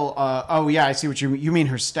kill. Oh, yeah, I see what you mean.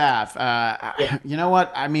 Her staff. You know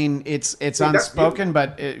what? I mean, it's unspoken,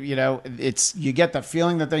 but it's you get the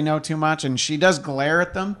feeling that they know too much, and she does glare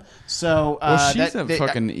at them. So, she's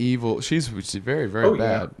fucking evil. She's very, very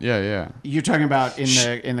bad. Yeah. You're talking about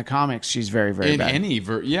in the comics. She's very, very bad. I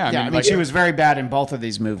mean, she was very bad in both of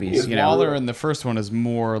these movies. Waller in the first one is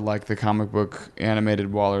more like the comic book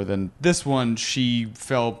animated Waller than this one. She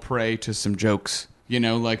fell prey to some jokes.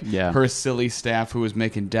 Her silly staff who was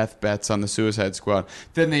making death bets on the Suicide Squad.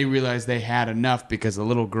 Then they realized they had enough because a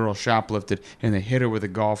little girl shoplifted and they hit her with a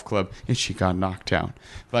golf club and she got knocked down.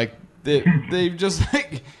 Like, they just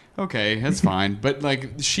like, okay, that's fine. But,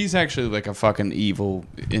 like, she's actually like a fucking evil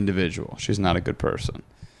individual. She's not a good person.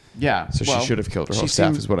 Yeah. So she should have killed her whole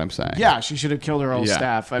staff is what I'm saying. Yeah, she should have killed her whole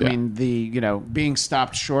staff. I mean, being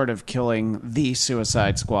stopped short of killing the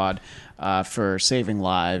Suicide Squad for saving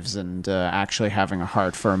lives and actually having a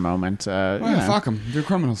heart for a moment. Fuck them. They're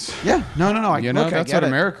criminals. Yeah. No. That's what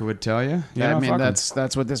America would tell you. I mean,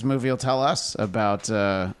 that's what this movie will tell us about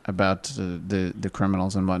the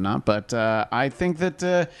criminals and whatnot. But I think that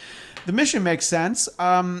the mission makes sense.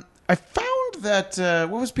 I found that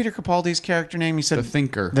what was Peter Capaldi's character name? He said the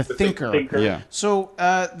Thinker. The Thinker. Yeah. So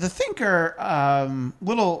the Thinker,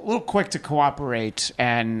 little quick to cooperate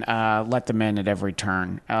and let them in at every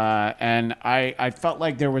turn. And I felt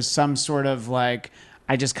like there was some sort of like,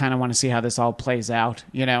 I just kind of want to see how this all plays out.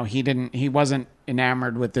 He wasn't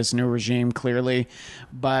enamored with this new regime clearly,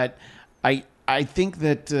 but I think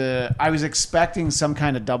that I was expecting some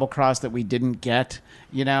kind of double cross that we didn't get.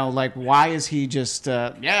 Like, why is he just,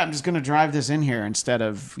 I'm just going to drive this in here instead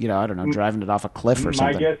of, I don't know, driving it off a cliff or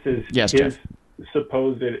something. My guess is yes, his Jeff.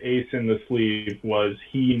 supposed ace in the sleeve was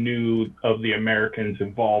he knew of the Americans'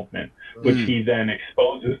 involvement, which he then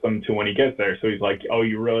exposes them to when he gets there. So he's like, oh,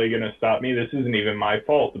 you're really going to stop me? This isn't even my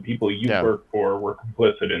fault. The people you work for were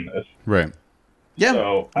complicit in this. Right. Yeah,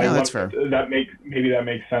 so that's fair. That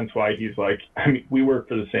makes sense why he's like, I mean, we work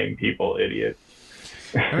for the same people, idiot.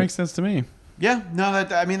 That makes sense to me. Yeah, no,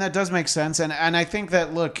 that does make sense, and I think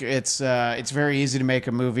that look, it's very easy to make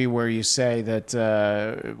a movie where you say that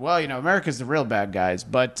America's the real bad guys,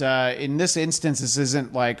 but in this instance, this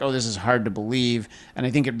isn't like, oh, this is hard to believe, and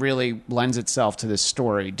I think it really lends itself to this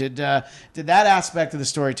story. Did that aspect of the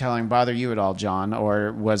storytelling bother you at all, John,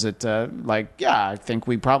 or was it I think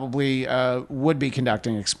we probably would be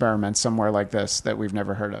conducting experiments somewhere like this that we've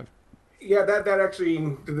never heard of? Yeah, that actually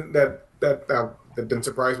that didn't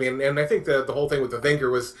surprise me, and I think the whole thing with the Thinker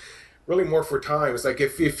was really more for time. It's like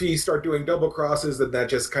if you start doing double crosses, then that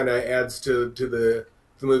just kind of adds to the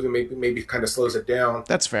movie, maybe kind of slows it down.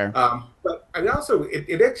 That's fair. But I also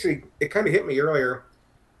it kind of hit me earlier.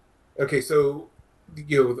 Okay, so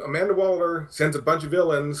Amanda Waller sends a bunch of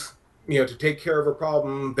villains to take care of a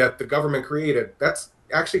problem that the government created. That's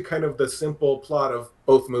actually kind of the simple plot of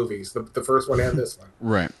both movies, the first one and this one.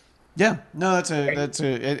 Right. Yeah, no,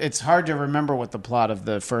 it's hard to remember what the plot of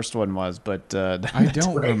the first one was, but I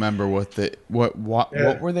don't remember what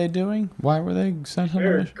were they doing? Why were they sent on the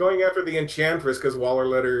mission? Going after the Enchantress because Waller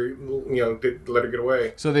let her get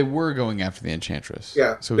away. So they were going after the Enchantress.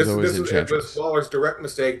 Yeah, so it was always Enchantress. It was Waller's direct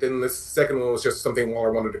mistake. Then the second one was just something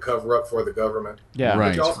Waller wanted to cover up for the government. Yeah,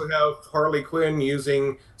 right. But you also have Harley Quinn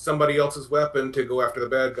using somebody else's weapon to go after the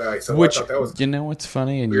bad guy. So which, I thought that was what's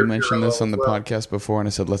funny, and you mentioned this on the podcast before, and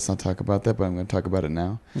I said let's not to talk about that, but I'm going to talk about it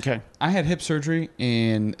now. Okay. I had hip surgery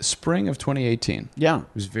in spring of 2018. Yeah. I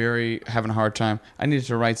was having a hard time. I needed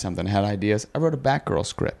to write something. I had ideas. I wrote a Batgirl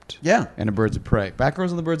script. Yeah. And a Birds of Prey. Batgirls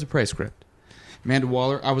and the Birds of Prey script. Amanda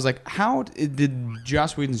Waller, I was like, how did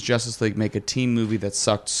Joss Whedon's Justice League make a teen movie that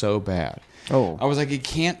sucked so bad? Oh. I was like, it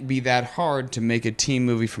can't be that hard to make a teen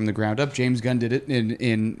movie from the ground up. James Gunn did it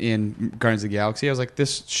in Guardians of the Galaxy. I was like,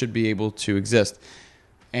 this should be able to exist.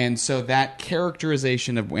 And so that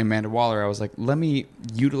characterization of Amanda Waller, I was like, let me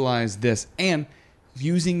utilize this. And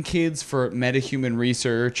using kids for metahuman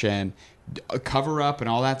research and cover up and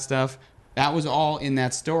all that stuff, that was all in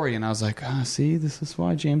that story. And I was like, see, this is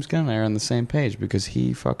why James Gunn and I are on the same page, because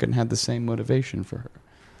he fucking had the same motivation for her.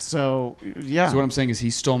 So, yeah. So what I'm saying is he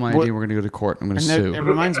stole my idea. We're going to go to court. I'm going to sue. It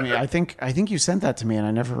reminds me. I think you sent that to me, and I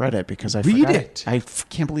never read it because I Read forgot it. I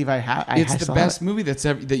can't believe I have. It's the best movie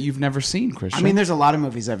that you've never seen, Christian. I mean, there's a lot of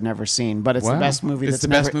movies I've never seen, but it's the best movie. It's the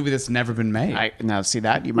best movie that's never been made. Now, see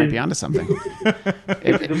that? You might be onto something.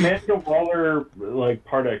 Is Amanda Waller like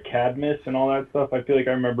part of Cadmus and all that stuff? I feel like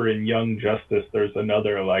I remember in Young Justice, there's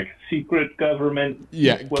another like secret government.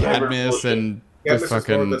 Cadmus bullshit. and Yeah, the this is more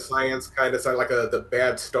fucking of the science kind of side, like the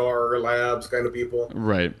Bad Star Labs kind of people.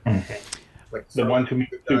 right. Like The one to meet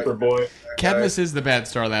Superboy. Cadmus is the bad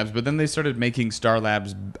Star Labs, but then they started making Star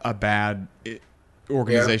Labs a bad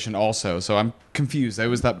organization also. So I'm confused. I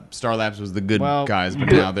always thought Star Labs was the good guys,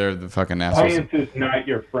 but now they're the fucking assholes. Science is not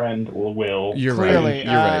your friend, Will. You're Clearly,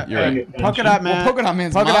 right. You're right. Polka Dot Man. Polka Dot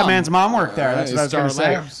Man's mom worked there. That's what I was going to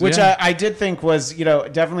say. Labs, Which yeah. I did think was,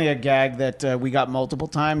 definitely a gag that we got multiple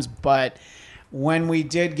times. But when we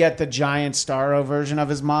did get the giant Starro version of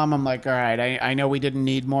his mom, I'm like, all right, I know we didn't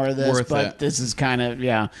need more of this, but this is kind of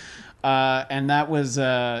and that was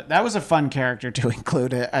a fun character to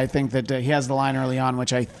include. I think that he has the line early on,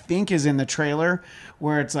 which I think is in the trailer,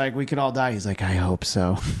 where it's like, we could all die. He's like, I hope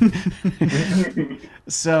so.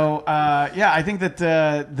 So I think that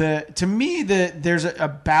to me there's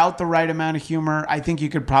about the right amount of humor. I think you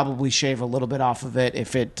could probably shave a little bit off of it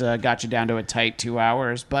if it got you down to a tight 2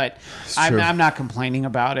 hours, but I'm not complaining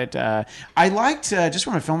about it. I liked, just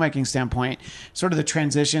from a filmmaking standpoint, sort of the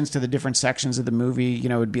transitions to the different sections of the movie.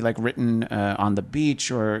 It would be like written on the beach,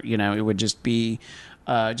 or it would just be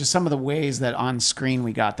just some of the ways that on screen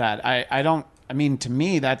we got that. I mean, to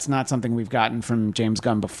me, that's not something we've gotten from James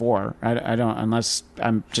Gunn before. I don't, unless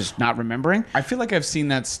I'm just not remembering. I feel like I've seen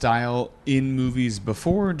that style in movies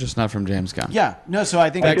before, just not from James Gunn. Yeah, no. So I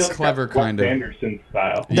think That's like clever, Wes kind of. Anderson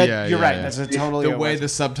style. You're right. That's a totally the way the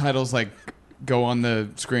subtitles like go on the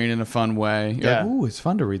screen in a fun way. You're like, ooh, it's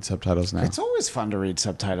fun to read subtitles now. It's always fun to read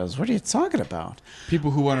subtitles. What are you talking about?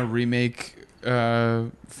 People who want to remake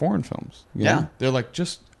foreign films. You know? They're like,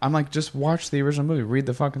 just watch the original movie. Read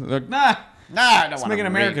the fucking. They're like, nah. I don't want to make an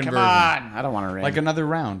American Come version. on. I don't want to read. Like Another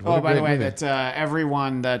Round. Oh, by the way, that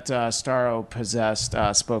everyone that Starro possessed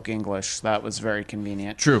spoke English. That was very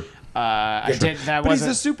convenient. True. I did. That But was he's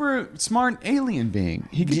a super smart alien being.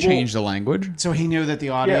 He could change the language. So he knew that the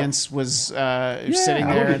audience was sitting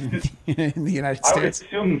there in the United I would States.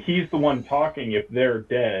 assume he's the one talking if they're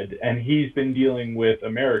dead, and he's been dealing with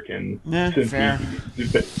Americans since fair. he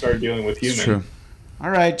started dealing with humans. It's true. All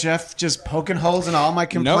right, Jeff, just poking holes in all my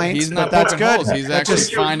complaints. No, he's not but that's poking good. holes. He's That's actually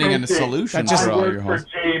just finding a solution I for all work your for holes.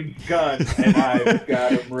 James Gunn, and I've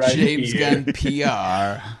got him right James here. Gunn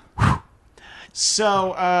PR.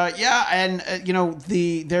 So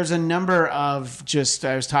there's a number of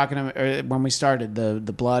I was talking to when we started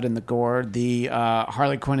the blood and the gore. The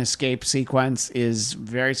Harley Quinn escape sequence is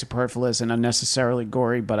very superfluous and unnecessarily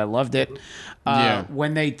gory, but I loved it.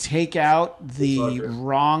 When they take out the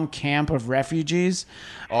wrong camp of refugees,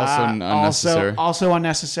 Also unnecessary. also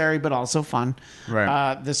unnecessary, but also fun.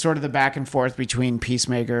 Right. The sort of the back and forth between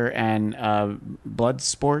Peacemaker and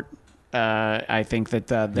Bloodsport. I think that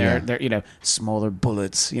they're smaller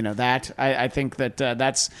bullets. That I think that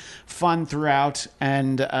that's fun throughout,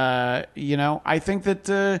 and I think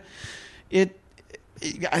that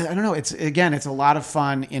I don't know. It's a lot of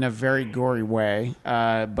fun in a very gory way,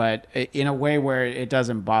 but in a way where it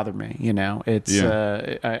doesn't bother me.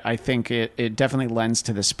 I think it definitely lends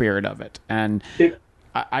to the spirit of it, and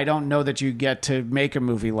I don't know that you get to make a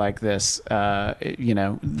movie like this.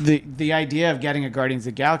 The idea of getting a Guardians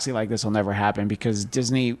of the Galaxy like this will never happen because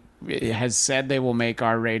Disney has said they will make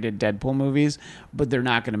R-rated Deadpool movies, but they're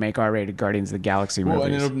not going to make R-rated Guardians of the Galaxy movies. Well,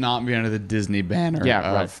 and it'll not be under the Disney banner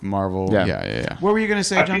of Marvel. Yeah. What were you going to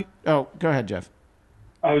say, John? Oh, go ahead, Jeff.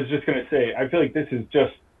 I was just going to say, I feel like this is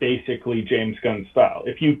just basically James Gunn style.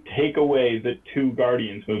 If you take away the 2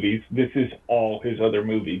 Guardians movies, this is all his other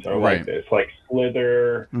movies are Right. like this. Like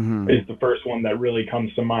Slither is the first one that really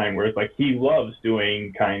comes to mind, where it's like he loves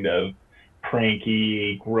doing kind of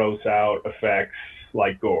pranky, gross out effects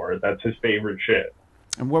like gore. That's his favorite shit.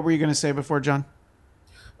 And what were you going to say before, John?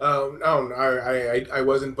 No, I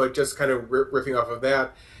wasn't, but just kind of riffing off of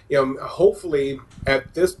that. Hopefully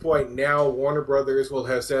at this point now, Warner Brothers will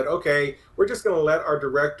have said, okay, we're just going to let our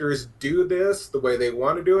directors do this the way they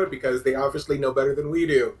want to do it because they obviously know better than we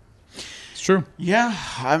do. It's true. Yeah,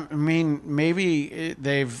 I mean, maybe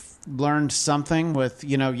they've learned something with,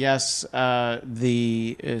 yes,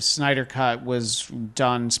 the Snyder Cut was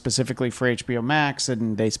done specifically for HBO Max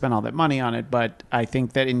and they spent all that money on it, but I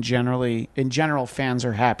think that in general, fans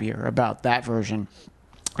are happier about that version.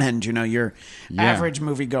 And, your average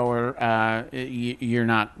moviegoer, you're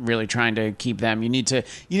not really trying to keep them.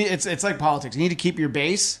 It's like politics. You need to keep your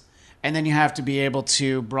base, and then you have to be able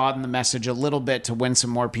to broaden the message a little bit to win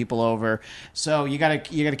some more people over. So you gotta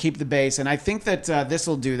keep the base, and I think that this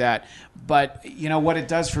will do that. But what it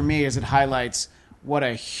does for me is it highlights what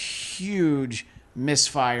a huge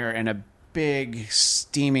misfire and a big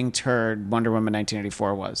steaming turd Wonder Woman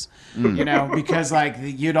 1984 was. Because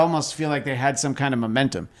you'd almost feel like they had some kind of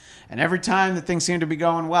momentum. And every time that things seem to be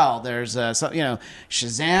going well, there's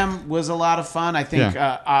Shazam was a lot of fun. I think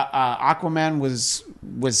Aquaman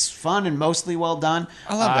was fun and mostly well done.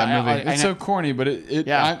 I love that movie. It's so corny, but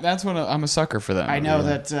that's what I'm a sucker for that movie. I know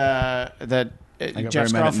that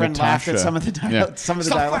Jeff's girlfriend laughed at some of the dialogue. Some of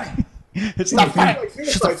the dialogue. It's not funny.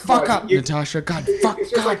 Shut the fuck up, Natasha. God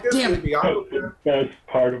damn it. The best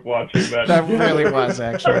part of watching that. That really was,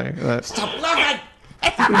 actually. Stop laughing.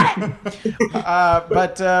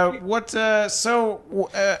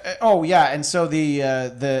 And so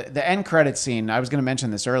the end credit scene, I was going to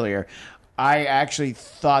mention this earlier. I actually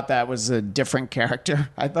thought that was a different character.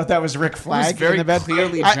 I thought that was Rick Flag. It was very in the bed.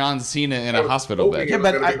 clearly John Cena in a hospital bed. Yeah,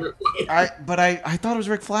 but I thought it was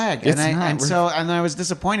Rick Flag, and I was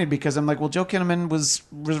disappointed because I'm like, well, Joe Kinnaman was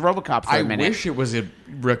RoboCop for a minute. I wish it was a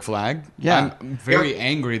Rick Flag. Yeah, I'm very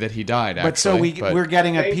angry that he died. But we're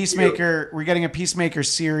getting a Peacemaker. We're getting a Peacemaker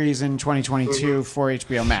series in 2022 for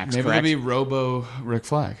HBO Max. Maybe it'll be Robo Rick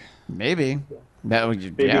Flag. Maybe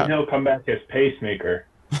Maybe he'll come back as Pacemaker.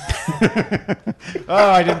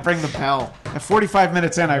 I didn't bring the bell. At 45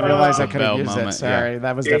 minutes in, I realized I could have used moment, it. Sorry,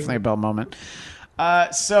 that was definitely a bell moment.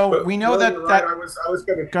 We know that. I was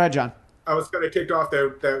going to. Go ahead, John. I was kind of ticked off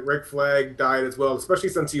that Rick Flag died as well, especially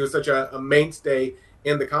since he was such a mainstay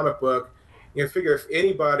in the comic book. You figure if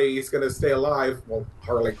anybody is going to stay alive, well,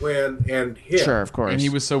 Harley Quinn and him. Sure, of course. And he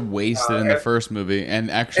was so wasted in the first movie,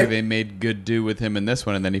 and actually they made good do with him in this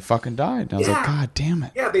one, and then he fucking died. And I was like, God damn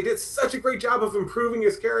it. Yeah, they did such a great job of improving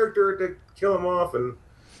his character to kill him off. And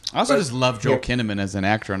I also just love Joel Kinnaman as an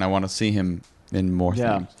actor, and I want to see him in more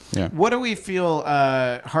things. Yeah. What do we feel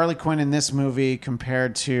Harley Quinn in this movie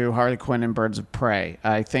compared to Harley Quinn in Birds of Prey?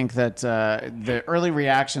 I think that the early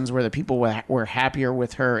reactions were that people were happier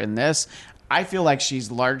with her in this. I feel like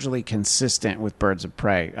she's largely consistent with Birds of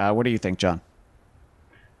Prey. What do you think, John?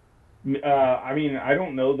 I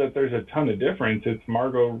don't know that there's a ton of difference. It's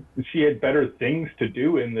Margot. She had better things to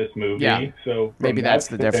do in this movie. So maybe that's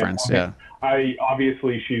the difference. Yeah.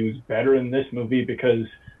 Obviously she was better in this movie because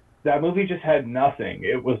that movie just had nothing.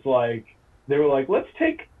 It was like, they were like, let's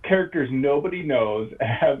take characters nobody knows,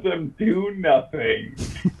 have them do nothing,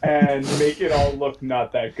 and make it all look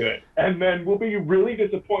not that good. And then we'll be really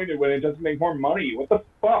disappointed when it doesn't make more money. What the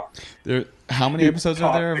fuck? How many episodes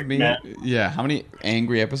are there of me? Yeah, how many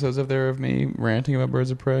angry episodes are there of me ranting about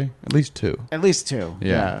Birds of Prey? At least 2. At least 2.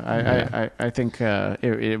 I think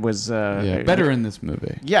it was better in this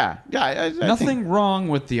movie. I Nothing wrong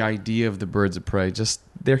with the idea of the Birds of Prey. Just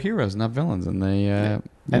they're heroes, not villains, and they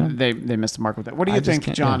missed the mark with that. What do you think,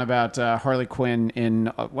 John, about Harley Quinn in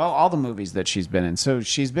all the movies that she's been in? So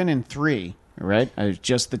she's been in 3. Right,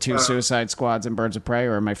 just the 2 Suicide Squads and Birds of Prey,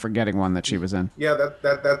 or am I forgetting one that she was in? Yeah,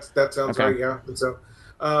 that sounds right. Yeah, so,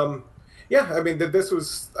 I mean, this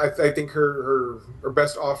was I think her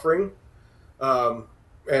best offering,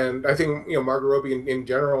 and I think Margot Robbie in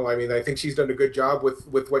general. I mean, I think she's done a good job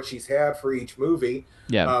with what she's had for each movie.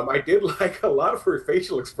 Yeah, I did like a lot of her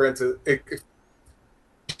facial expressions.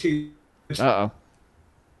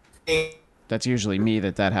 That's usually me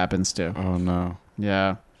that happens to. Oh no.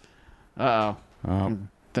 Yeah.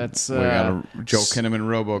 That's we got a Joe Kinnaman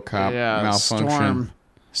RoboCop malfunction.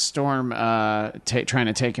 Storm trying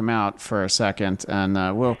to take him out for a second, and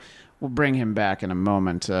we'll bring him back in a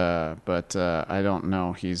moment, but I don't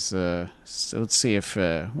know. He's so let's see if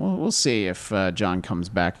we'll see if John comes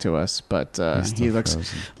back to us. But he looks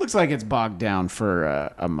like it's bogged down for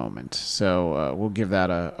a moment. So we'll give that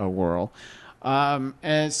a whirl.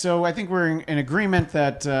 And so I think we're in agreement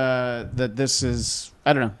that that this is.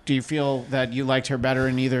 I don't know. Do you feel that you liked her better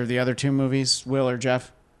in either of the other two movies, Will or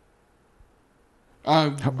Jeff?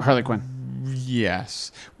 Harley Quinn.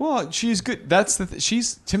 Yes. Well, she's good. That's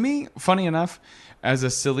she's, to me, funny enough, as a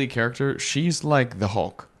silly character, she's like the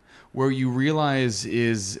Hulk, where you realize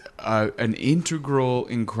is an integral,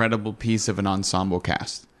 incredible piece of an ensemble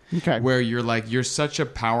cast. Okay. Where you're like, you're such a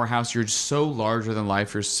powerhouse. You're so larger than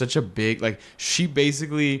life. You're such a big, like, she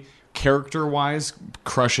basically, character-wise,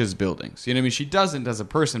 crushes buildings. You know what I mean? She doesn't as a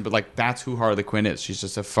person, but, like, that's who Harley Quinn is. She's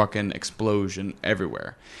just a fucking explosion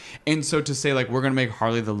everywhere. And so to say, like, we're going to make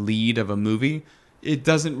Harley the lead of a movie, it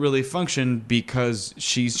doesn't really function because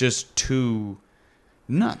she's just too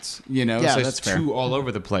nuts, you know? Yeah, so that's it's fair. too all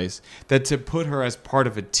over the place. That to put her as part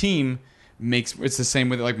of a team makes, it's the same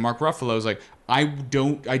with, like, Mark Ruffalo's like, I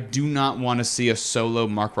do not want to see a solo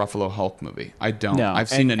Mark Ruffalo Hulk movie. I don't. No. I've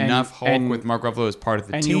seen enough Hulk and- with Mark Ruffalo as part of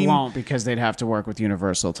the And team. you won't, because they'd have to work with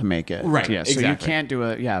Universal to make it. Right, Yeah, so you exactly. can't do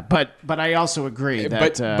it. Yeah, but I also agree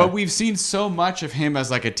that. But we've seen so much of him as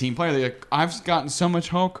like a team player. Like, I've gotten so much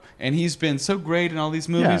Hulk, and he's been so great in all these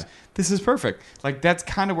movies. Yeah. This is perfect. Like, that's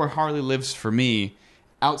kind of where Harley lives for me,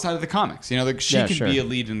 outside of the comics. You know, like, she Yeah, could sure. be a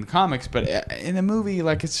lead in the comics, but in a movie,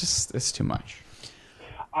 like, it's too much.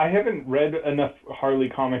 I haven't read enough Harley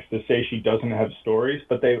comics to say she doesn't have stories,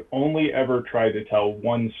 but they've only ever tried to tell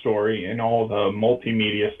one story in all the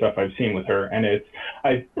multimedia stuff I've seen with her, and it's,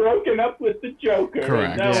 I've broken up with the Joker.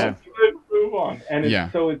 Correct. And now Yeah. let's move on. And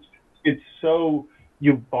it's so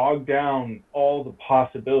you bog down all the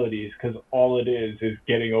possibilities because all it is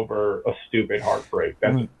getting over a stupid heartbreak.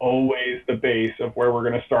 That's always the base of where we're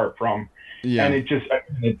going to start from. Yeah. And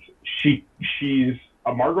she's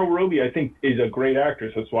Margot Robbie, I think, is a great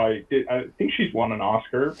actress. That's why I think she's won an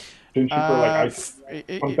Oscar. Didn't she for like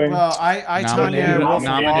something? Well, I Tanya, Nominated, Wolf of Wall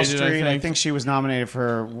nominated, I Street. I think. think she was nominated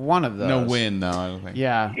for one of those. No win, though, I don't think.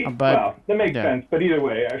 Yeah, but Well, that makes yeah. sense. But either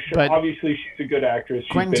way, But obviously she's a good actress.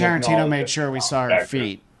 She's Quentin been Tarantino acknowledged made as sure we a saw her actress.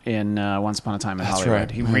 feet in Once Upon a Time in That's Hollywood. right.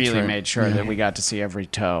 He That's really right. made sure that we got to see every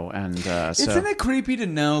toe. And so Isn't it creepy to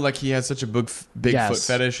know, like, he has such a big Yes. foot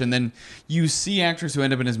fetish, and then you see actors who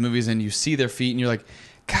end up in his movies and you see their feet and you're like,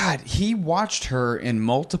 God, he watched her in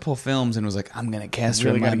multiple films and was like, I'm going to cast her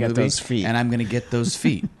Really in my gotta get movie, those feet. and I'm going to get those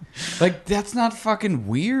feet. Like, that's not fucking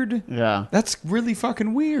weird. Yeah. That's really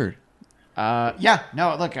fucking weird. Yeah.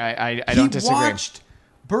 No, look, I don't disagree. He watched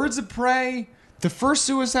Birds of Prey, the first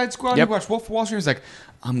Suicide Squad. Yep. He watched Wolf of Wall Street. He was like,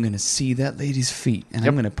 I'm going to see that lady's feet, and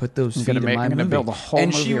I'm going to put those feet gonna in make- my I'm gonna movie. build a whole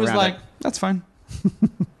and she movie was around like, it. that's fine.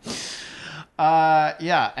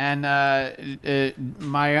 Yeah, and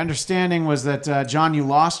my understanding was that John, you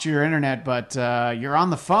lost your internet, but you're on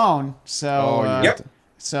the phone, so Yep.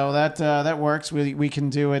 so that works. We can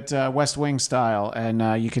do it West Wing style,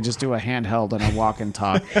 and you can just do a handheld and a walk and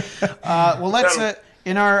talk. Well, let's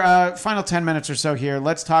in our final 10 minutes or so here,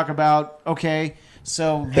 let's talk about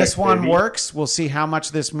So this one works. We'll see how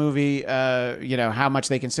much this movie, how much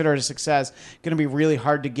they consider it a success. Going to be really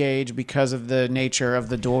hard to gauge because of the nature of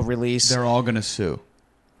the dual release. They're all going to sue.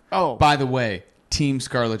 Oh, By the way, Team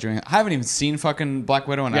Scarlett Johansson. I haven't even seen fucking Black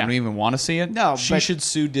Widow, and I Yeah. don't even want to see it. No, she but- should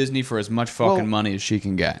sue Disney for as much fucking Well- money as she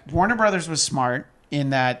can get. Warner Brothers was smart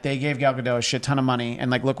in that they gave Gal Gadot a shit ton of money and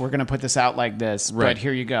like, look, we're going to put this out like this, Right. but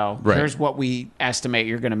here you go. Right. Here's what we estimate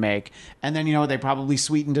you're going to make. And then, they probably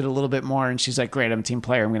sweetened it a little bit more. And she's like, great, I'm a team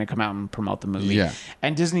player. I'm going to come out and promote the movie. Yeah.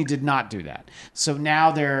 And Disney did not do that. So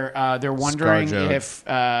now they're wondering ScarJo. if,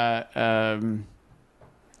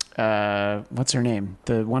 what's her name?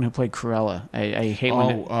 The one who played Cruella. I hate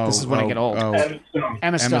when this is when I get old.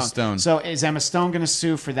 Emma Stone. So is Emma Stone going to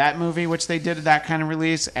sue for that movie, which they did that kind of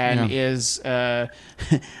release? And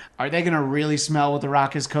are they going to really smell what The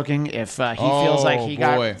Rock is cooking if he feels like he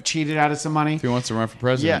boy. got cheated out of some money? If he wants to run for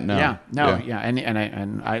president,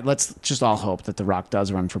 And let's just all hope that The Rock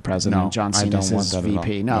does run for president. No, and John I Cena's don't want his that at all.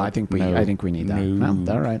 VP. No, No, I think we need that. no.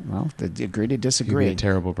 No, all right. Well, they agree to He'd be disagree. a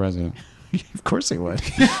terrible president. Of course he would.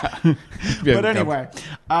 But anyway,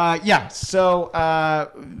 So,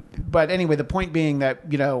 but anyway, the point being that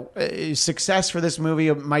success for this movie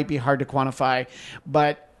might be hard to quantify,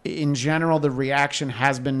 but in general, the reaction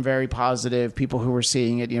has been very positive. People who were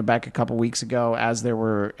seeing it, back a couple weeks ago, as there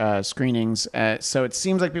were screenings. So it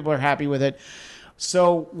seems like people are happy with it.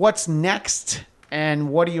 So what's next? And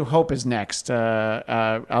what do you hope is next?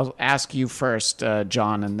 I'll ask you first,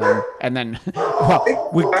 John, and then.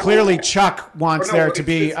 Well, clearly Chuck wants Oh, no, there to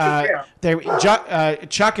be. yeah.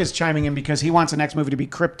 Chuck is chiming in because he wants the next movie to be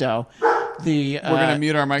Crypto. We're gonna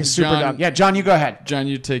mute our mics. John, Yeah, John, you go ahead. John,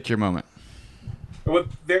 you take your moment. Well,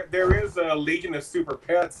 there is a Legion of Super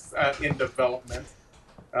Pets in development,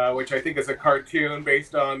 which I think is a cartoon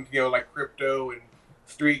based on like Crypto and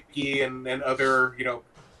Streaky and other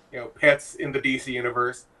pets in the DC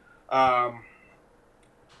universe. Shazam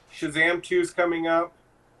 2 is coming up.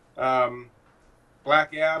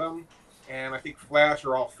 Black Adam and I think Flash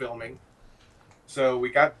are all filming, so we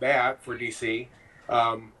got that for DC.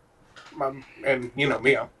 And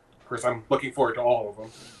me, of course, I'm looking forward to all of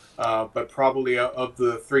them. But probably of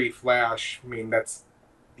the three, Flash. I mean, that's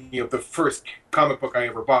the first comic book I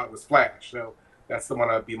ever bought was Flash, so that's the one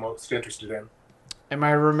I'd be most interested in. Am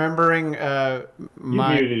I remembering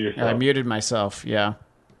muted yourself. I muted myself, yeah.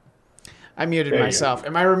 I muted myself.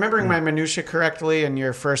 Am I remembering my minutia correctly? And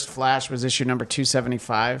your first Flash was issue number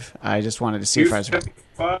 275. I just wanted to see if I was right.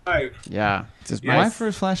 275. Yeah. My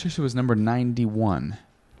first Flash issue was number 91.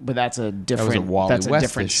 But that's a different. Wally That's a West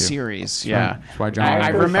different issue. series. Yeah, That's why John. I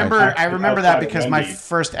remember that outside of because my Wendy.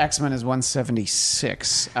 first X-Men is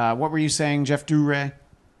 176. What were you saying, Jeff Duray?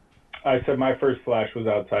 I said my first Flash was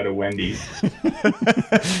outside of Wendy's.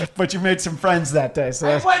 But you made some friends that day. So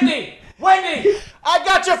that's... Wendy! Wendy! I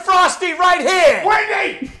got your Frosty right here.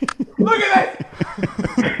 Wendy! Look at it!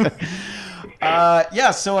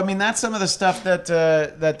 Yeah, so I mean that's some of the stuff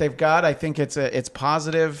that they've got. I think it's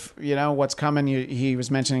positive. What's coming. He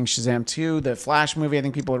was mentioning Shazam 2, the Flash movie. I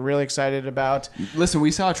think people are really excited about. Listen,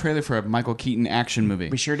 we saw a trailer for a Michael Keaton action movie.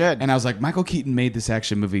 We sure did. And I was like, Michael Keaton made this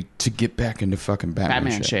action movie to get back into fucking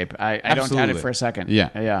Batman shape. I don't doubt it for a second.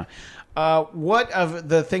 Yeah. What of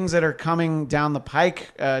the things that are coming down the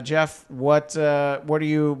pike, Jeff? What are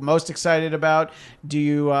you most excited about? Do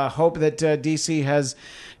you hope that DC has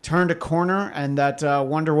turned a corner and that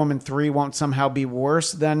Wonder Woman 3 won't somehow be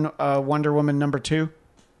worse than Wonder Woman number 2?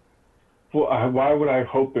 Well, why would I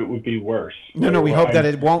hope it would be worse? No, we hope that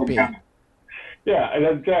it won't be. Yeah,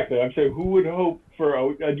 exactly. I'm saying who would hope for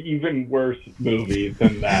an even worse movie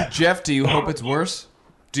than that? Jeff, do you hope it's worse?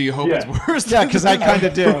 Do you hope it's worse? Yeah, because I kind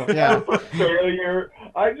of do. Yeah. Failure.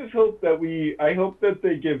 I just hope that I hope that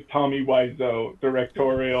they give Tommy Wiseau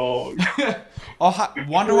directorial.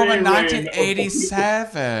 Wonder Woman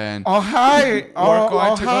 1987. Oh hi.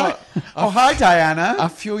 Hi, Diana. A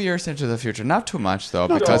few years into the future, not too much though,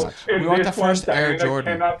 because we want the first Air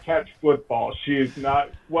Jordan. Cannot catch football. She is not.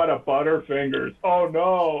 What a butterfingers. Oh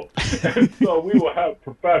no! And so we will have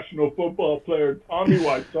professional football player Tommy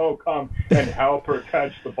Wiseau come and help her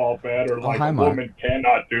catch the ball better, like a woman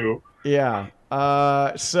cannot do. Yeah.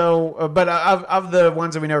 But of the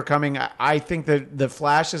ones that we know are coming, I think that the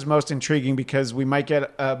Flash is most intriguing because we might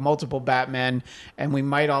get multiple Batmen, and we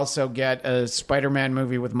might also get a Spider-Man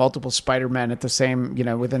movie with multiple Spider-Men at the same,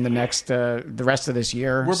 within the next, the rest of this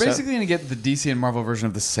year. We're basically going to get the DC and Marvel version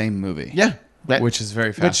of the same movie. Yeah. Which is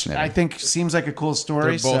very fascinating. Which I think seems like a cool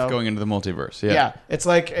story. They're both going into the multiverse. Yeah. It's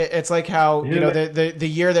like how the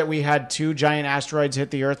year that we had 2 giant asteroids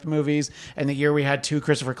hit the Earth movies, and the year we had 2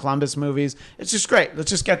 Christopher Columbus movies. It's just great.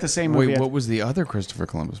 Let's just get the same movie. Wait, what was the other Christopher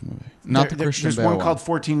Columbus movie? Not the Christian Bale. There's one called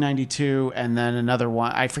 1492, and then another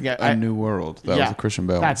one. I forget. A New World. That was a Christian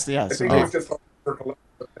Bale. I think it was just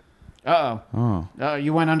Uh-oh.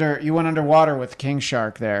 You went underwater with King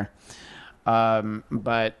Shark there.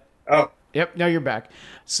 But yep, no, you're back.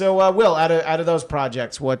 So, Will, out of those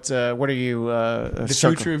projects, what are you? The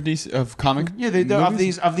future of DC of comic? Yeah, of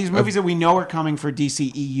these movies that we know are coming for DC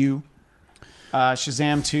EU.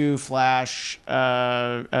 Shazam 2, Flash.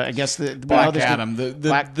 I guess Black Adam.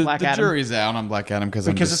 Black the Adam. Jury's out on Black Adam because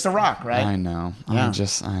it's The Rock, right? I know. Yeah.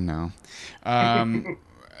 I know.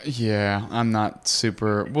 Yeah, I'm not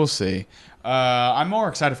super. We'll see. I'm more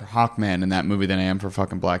excited for Hawkman in that movie than I am for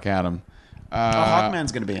fucking Black Adam.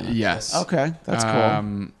 Hawkman's going to be in it. Yes. Okay, that's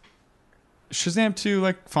cool. Shazam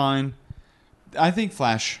 2, fine. I think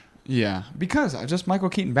Flash, yeah. Because just Michael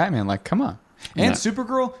Keaton Batman, come on. And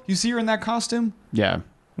Supergirl, you see her in that costume? Yeah.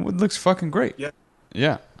 It looks fucking great. Yeah.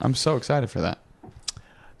 Yeah, I'm so excited for that.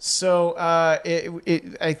 So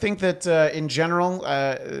I think that in general,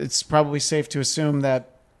 it's probably safe to assume that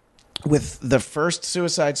with the first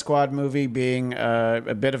Suicide Squad movie being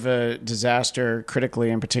a bit of a disaster critically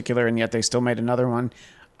in particular, and yet they still made another one,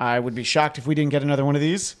 I would be shocked if we didn't get another one of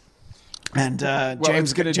these. And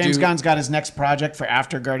James Gunn's got his next project for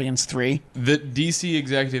after Guardians 3. The DC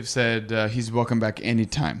executive said he's welcome back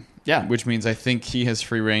anytime. Yeah. Which means I think he has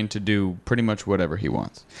free reign to do pretty much whatever he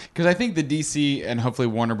wants. Because I think the DC and hopefully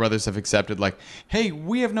Warner Brothers have accepted, like, hey,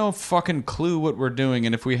 we have no fucking clue what we're doing,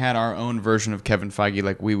 and if we had our own version of Kevin Feige,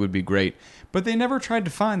 like, we would be great. But they never tried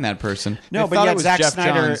to find that person. No, They but thought yet it was Zack Jeff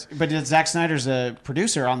Snyder. Johns. But Zack Snyder's a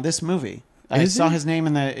producer on this movie. I Is saw he? his name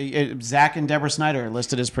in the Zack and Deborah Snyder are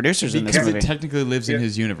listed as producers in this Because movie. it technically lives in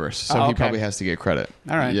his universe, so Oh, he okay. probably has to get credit.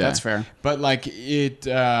 All right, that's fair. But like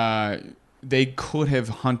they could have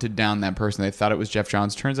hunted down that person. They thought it was Jeff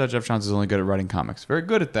Johns. Turns out Jeff Johns is only good at writing comics. Very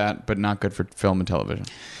good at that, but not good for film and television.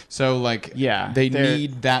 So like, Yeah, they they're-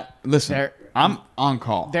 need that. Listen, they're- I'm on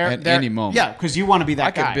call at any moment. Yeah, because you want to be that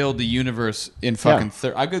I guy. could build the universe in fucking.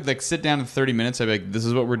 I could like sit down in 30 minutes. I'd be like, "This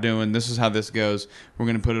is what we're doing. This is how this goes. We're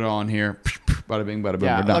gonna put it all in here. Bada bing, bada boom.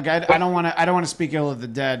 Yeah, we're done." look, I don't want to. I don't want to speak ill of the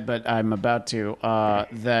dead, but I'm about to.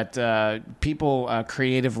 That people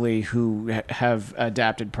creatively who have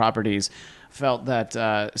adapted properties felt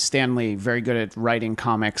that Stan Lee very good at writing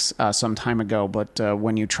comics some time ago, but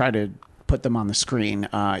when you try to put them on the screen,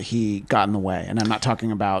 he got in the way. And I'm not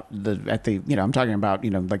talking about I'm talking about,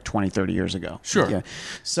 like 20, 30 years ago. Sure. Yeah.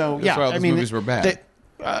 So, That's why all those movies were bad.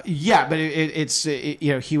 Yeah, but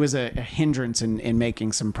he was a hindrance in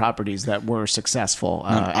making some properties that were successful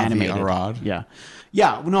animated. Avi Arad?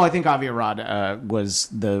 Yeah. No, I think Avi Arad was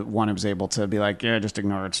the one who was able to be like, yeah, just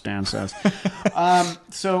ignore what Stan says.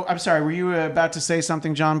 So I'm sorry, were you about to say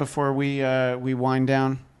something, John, before we wind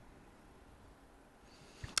down?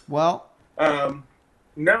 Well,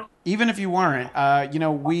 No. even if you weren't,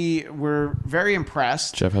 we were very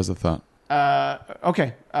impressed. Jeff has a thought.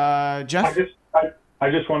 Okay, Jeff. I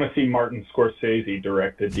just want to see Martin Scorsese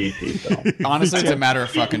direct a DC film. Honestly, it's a matter of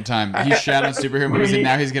fucking time. He shot on superhero movies, and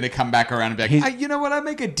now he's going to come back around and be like, you know what? I'll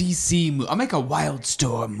make a DC movie. I'll make a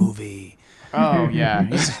Wildstorm movie. Oh yeah.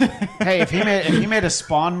 Hey, if he made a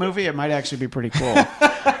Spawn movie, it might actually be pretty cool.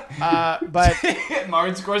 But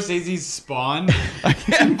Martin Scorsese's Spawn. I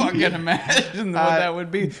can't fucking imagine what that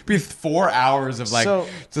would be. It'd be 4 hours of like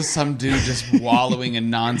just some dude just wallowing in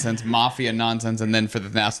nonsense, mafia nonsense, and then for the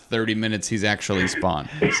last 30 minutes he's actually Spawn.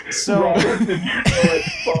 So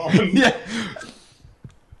Yeah.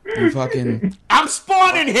 You fucking. I'm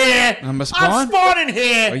spawning here. I'm a Spawn? I'm spawning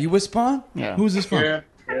here. Are you with Spawn? Yeah. Who's this Spawn?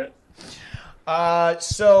 Yeah.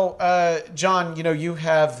 John, you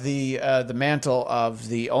have the mantle of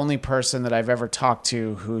the only person that I've ever talked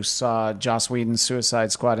to who saw Joss Whedon's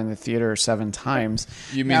Suicide Squad in the theater 7 times.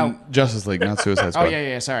 You mean Justice League, not Suicide Squad? Oh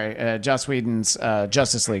yeah, sorry, Joss Whedon's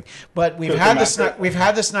Justice League. But we've had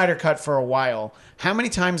the Snyder Cut for a while. How many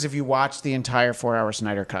times have you watched the entire 4-hour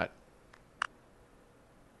Snyder Cut?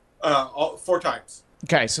 4 times.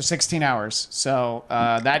 Okay, so 16 hours. So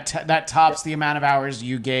that tops the amount of hours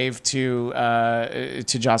you gave to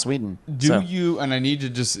Joss Whedon. Do you, and I need to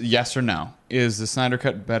just, yes or no, is the Snyder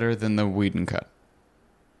Cut better than the Whedon Cut?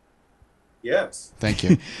 Yes. Thank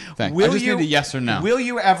you. I just need a yes or no. Will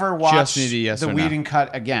you ever watch need a yes the or no. Whedon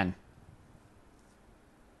Cut again?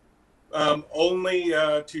 Only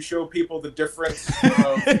to show people the difference of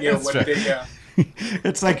what right. they.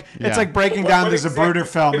 It's like breaking down the Zapruder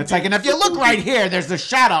film. It's like, and if you look right here, there's the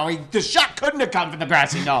shadow. The shot couldn't have come from the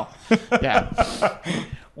grassy knoll. Yeah.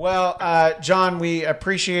 Well, John, we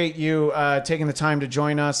appreciate you taking the time to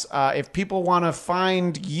join us. If people want to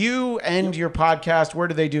find you and your podcast, where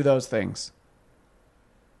do they do those things?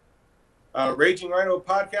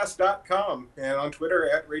 RagingRhinoPodcast.com and on Twitter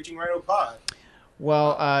at RagingRhinoPod.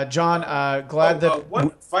 Well, John, glad that. One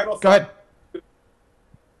final thought. Go ahead.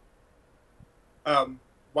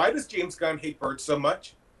 Why does James Gunn hate birds so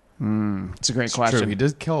much? It's a great question. True, he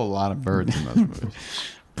does kill a lot of birds in those movies.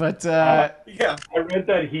 But Yeah. I read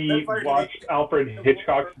that he watched Alfred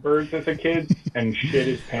Hitchcock's Birds as a kid and shit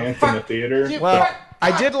his pants in the theater. well,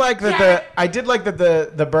 I did like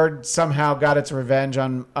that the bird somehow got its revenge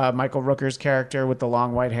on Michael Rooker's character with the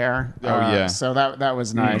long white hair. Oh, yeah. So that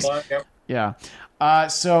was nice. Yep. Yeah.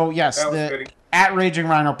 So yes, That was fitting. at Raging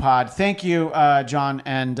Rhino Pod. Thank you, John,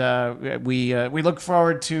 and we look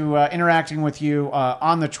forward to interacting with you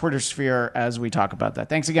on the Twitter sphere as we talk about that.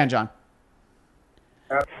 Thanks again, John.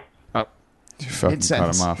 You fucking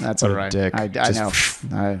cut him off. That's What all a right. dick. I know.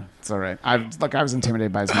 It's all right. I was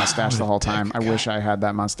intimidated by his mustache the whole time. I wish I had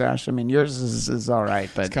that mustache. I mean, yours is all right,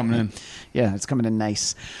 but It's coming in. Yeah, it's coming in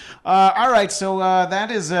nice. All right, so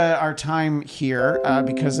that is our time here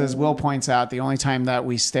because, as Will points out, the only time that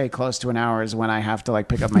we stay close to an hour is when I have to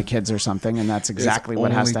pick up my kids or something, and that's exactly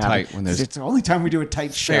what has to only happen. tight when there's- It's the only time we do a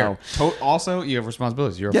tight show. Fair. Also, you have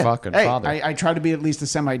responsibilities. You're a Yeah. fucking Hey, father. I try to be at least a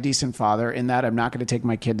semi-decent father in that I'm not going to take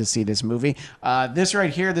my kid to see this movie. This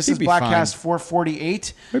right here, this He'd is be Bladtcast fine.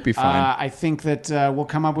 448. Might be be fine. I think that we'll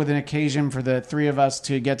come up with an occasion for the three of us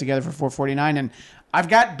to get together for 449, and I've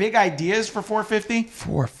got big ideas for 450.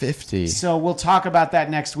 450. So we'll talk about that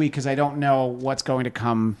next week because I don't know what's going to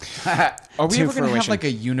come. Are we to ever going to have fruition. like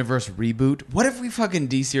a universe reboot? What if we fucking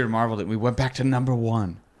DC or Marveled it? We went back to number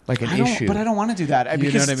 1. Like an issue. But I don't want to do that You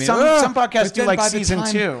because know what I mean? some But podcasts do then like by the season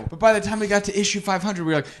time- 2. But by the time we got to issue 500,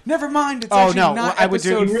 we were like, never mind. It's Oh actually no! not I would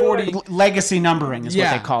do episode 40. legacy numbering is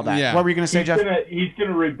Yeah, what they call that. yeah. What were you going to say, He's Jeff?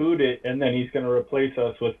 gonna reboot it, and then he's gonna replace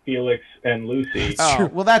us with Felix and Lucy. Oh,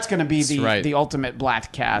 well, that's going to be right. the ultimate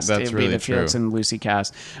Bladtcast. That's It'll be really the Felix true. and Lucy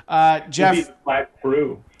cast. Maybe Jeff, the Black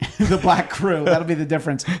Crew. the Black Crew. That'll be the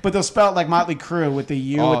difference. But they'll spell it like Motley Crue with the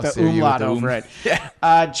U Oh, with the so you with umlaut the over um-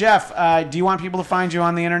 it. Jeff, do you want people to find you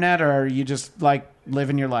on the internet, or are you just like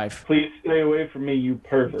living your life? Please stay away from me, you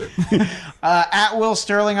pervert. At Will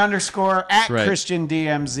Sterling _ at right. Christian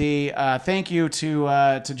DMZ. Thank you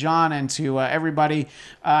to John and to everybody.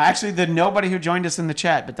 Actually, the nobody who joined us in the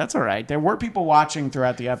chat, but that's all right. There were people watching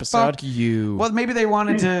throughout the episode. Fuck you. Well, maybe they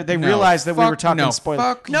wanted to. They No, realized that we were fuck talking no, spoilers.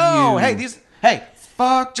 fuck No, you. hey.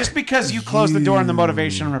 Fuck. Just because you close the door in the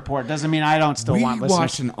motivation report doesn't mean I don't still We want listeners.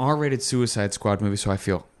 watched an R-rated Suicide Squad movie, so I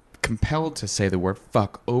feel compelled to say the word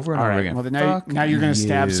fuck over and All over right. again. Well, then Fuck now you're going to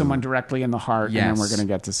stab you. someone directly in the heart, and then Yes. we're going to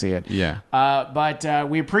get to see it. Yeah. But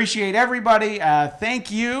we appreciate everybody. Thank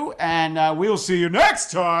you, and we will see you next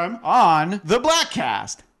time on the Bladtcast.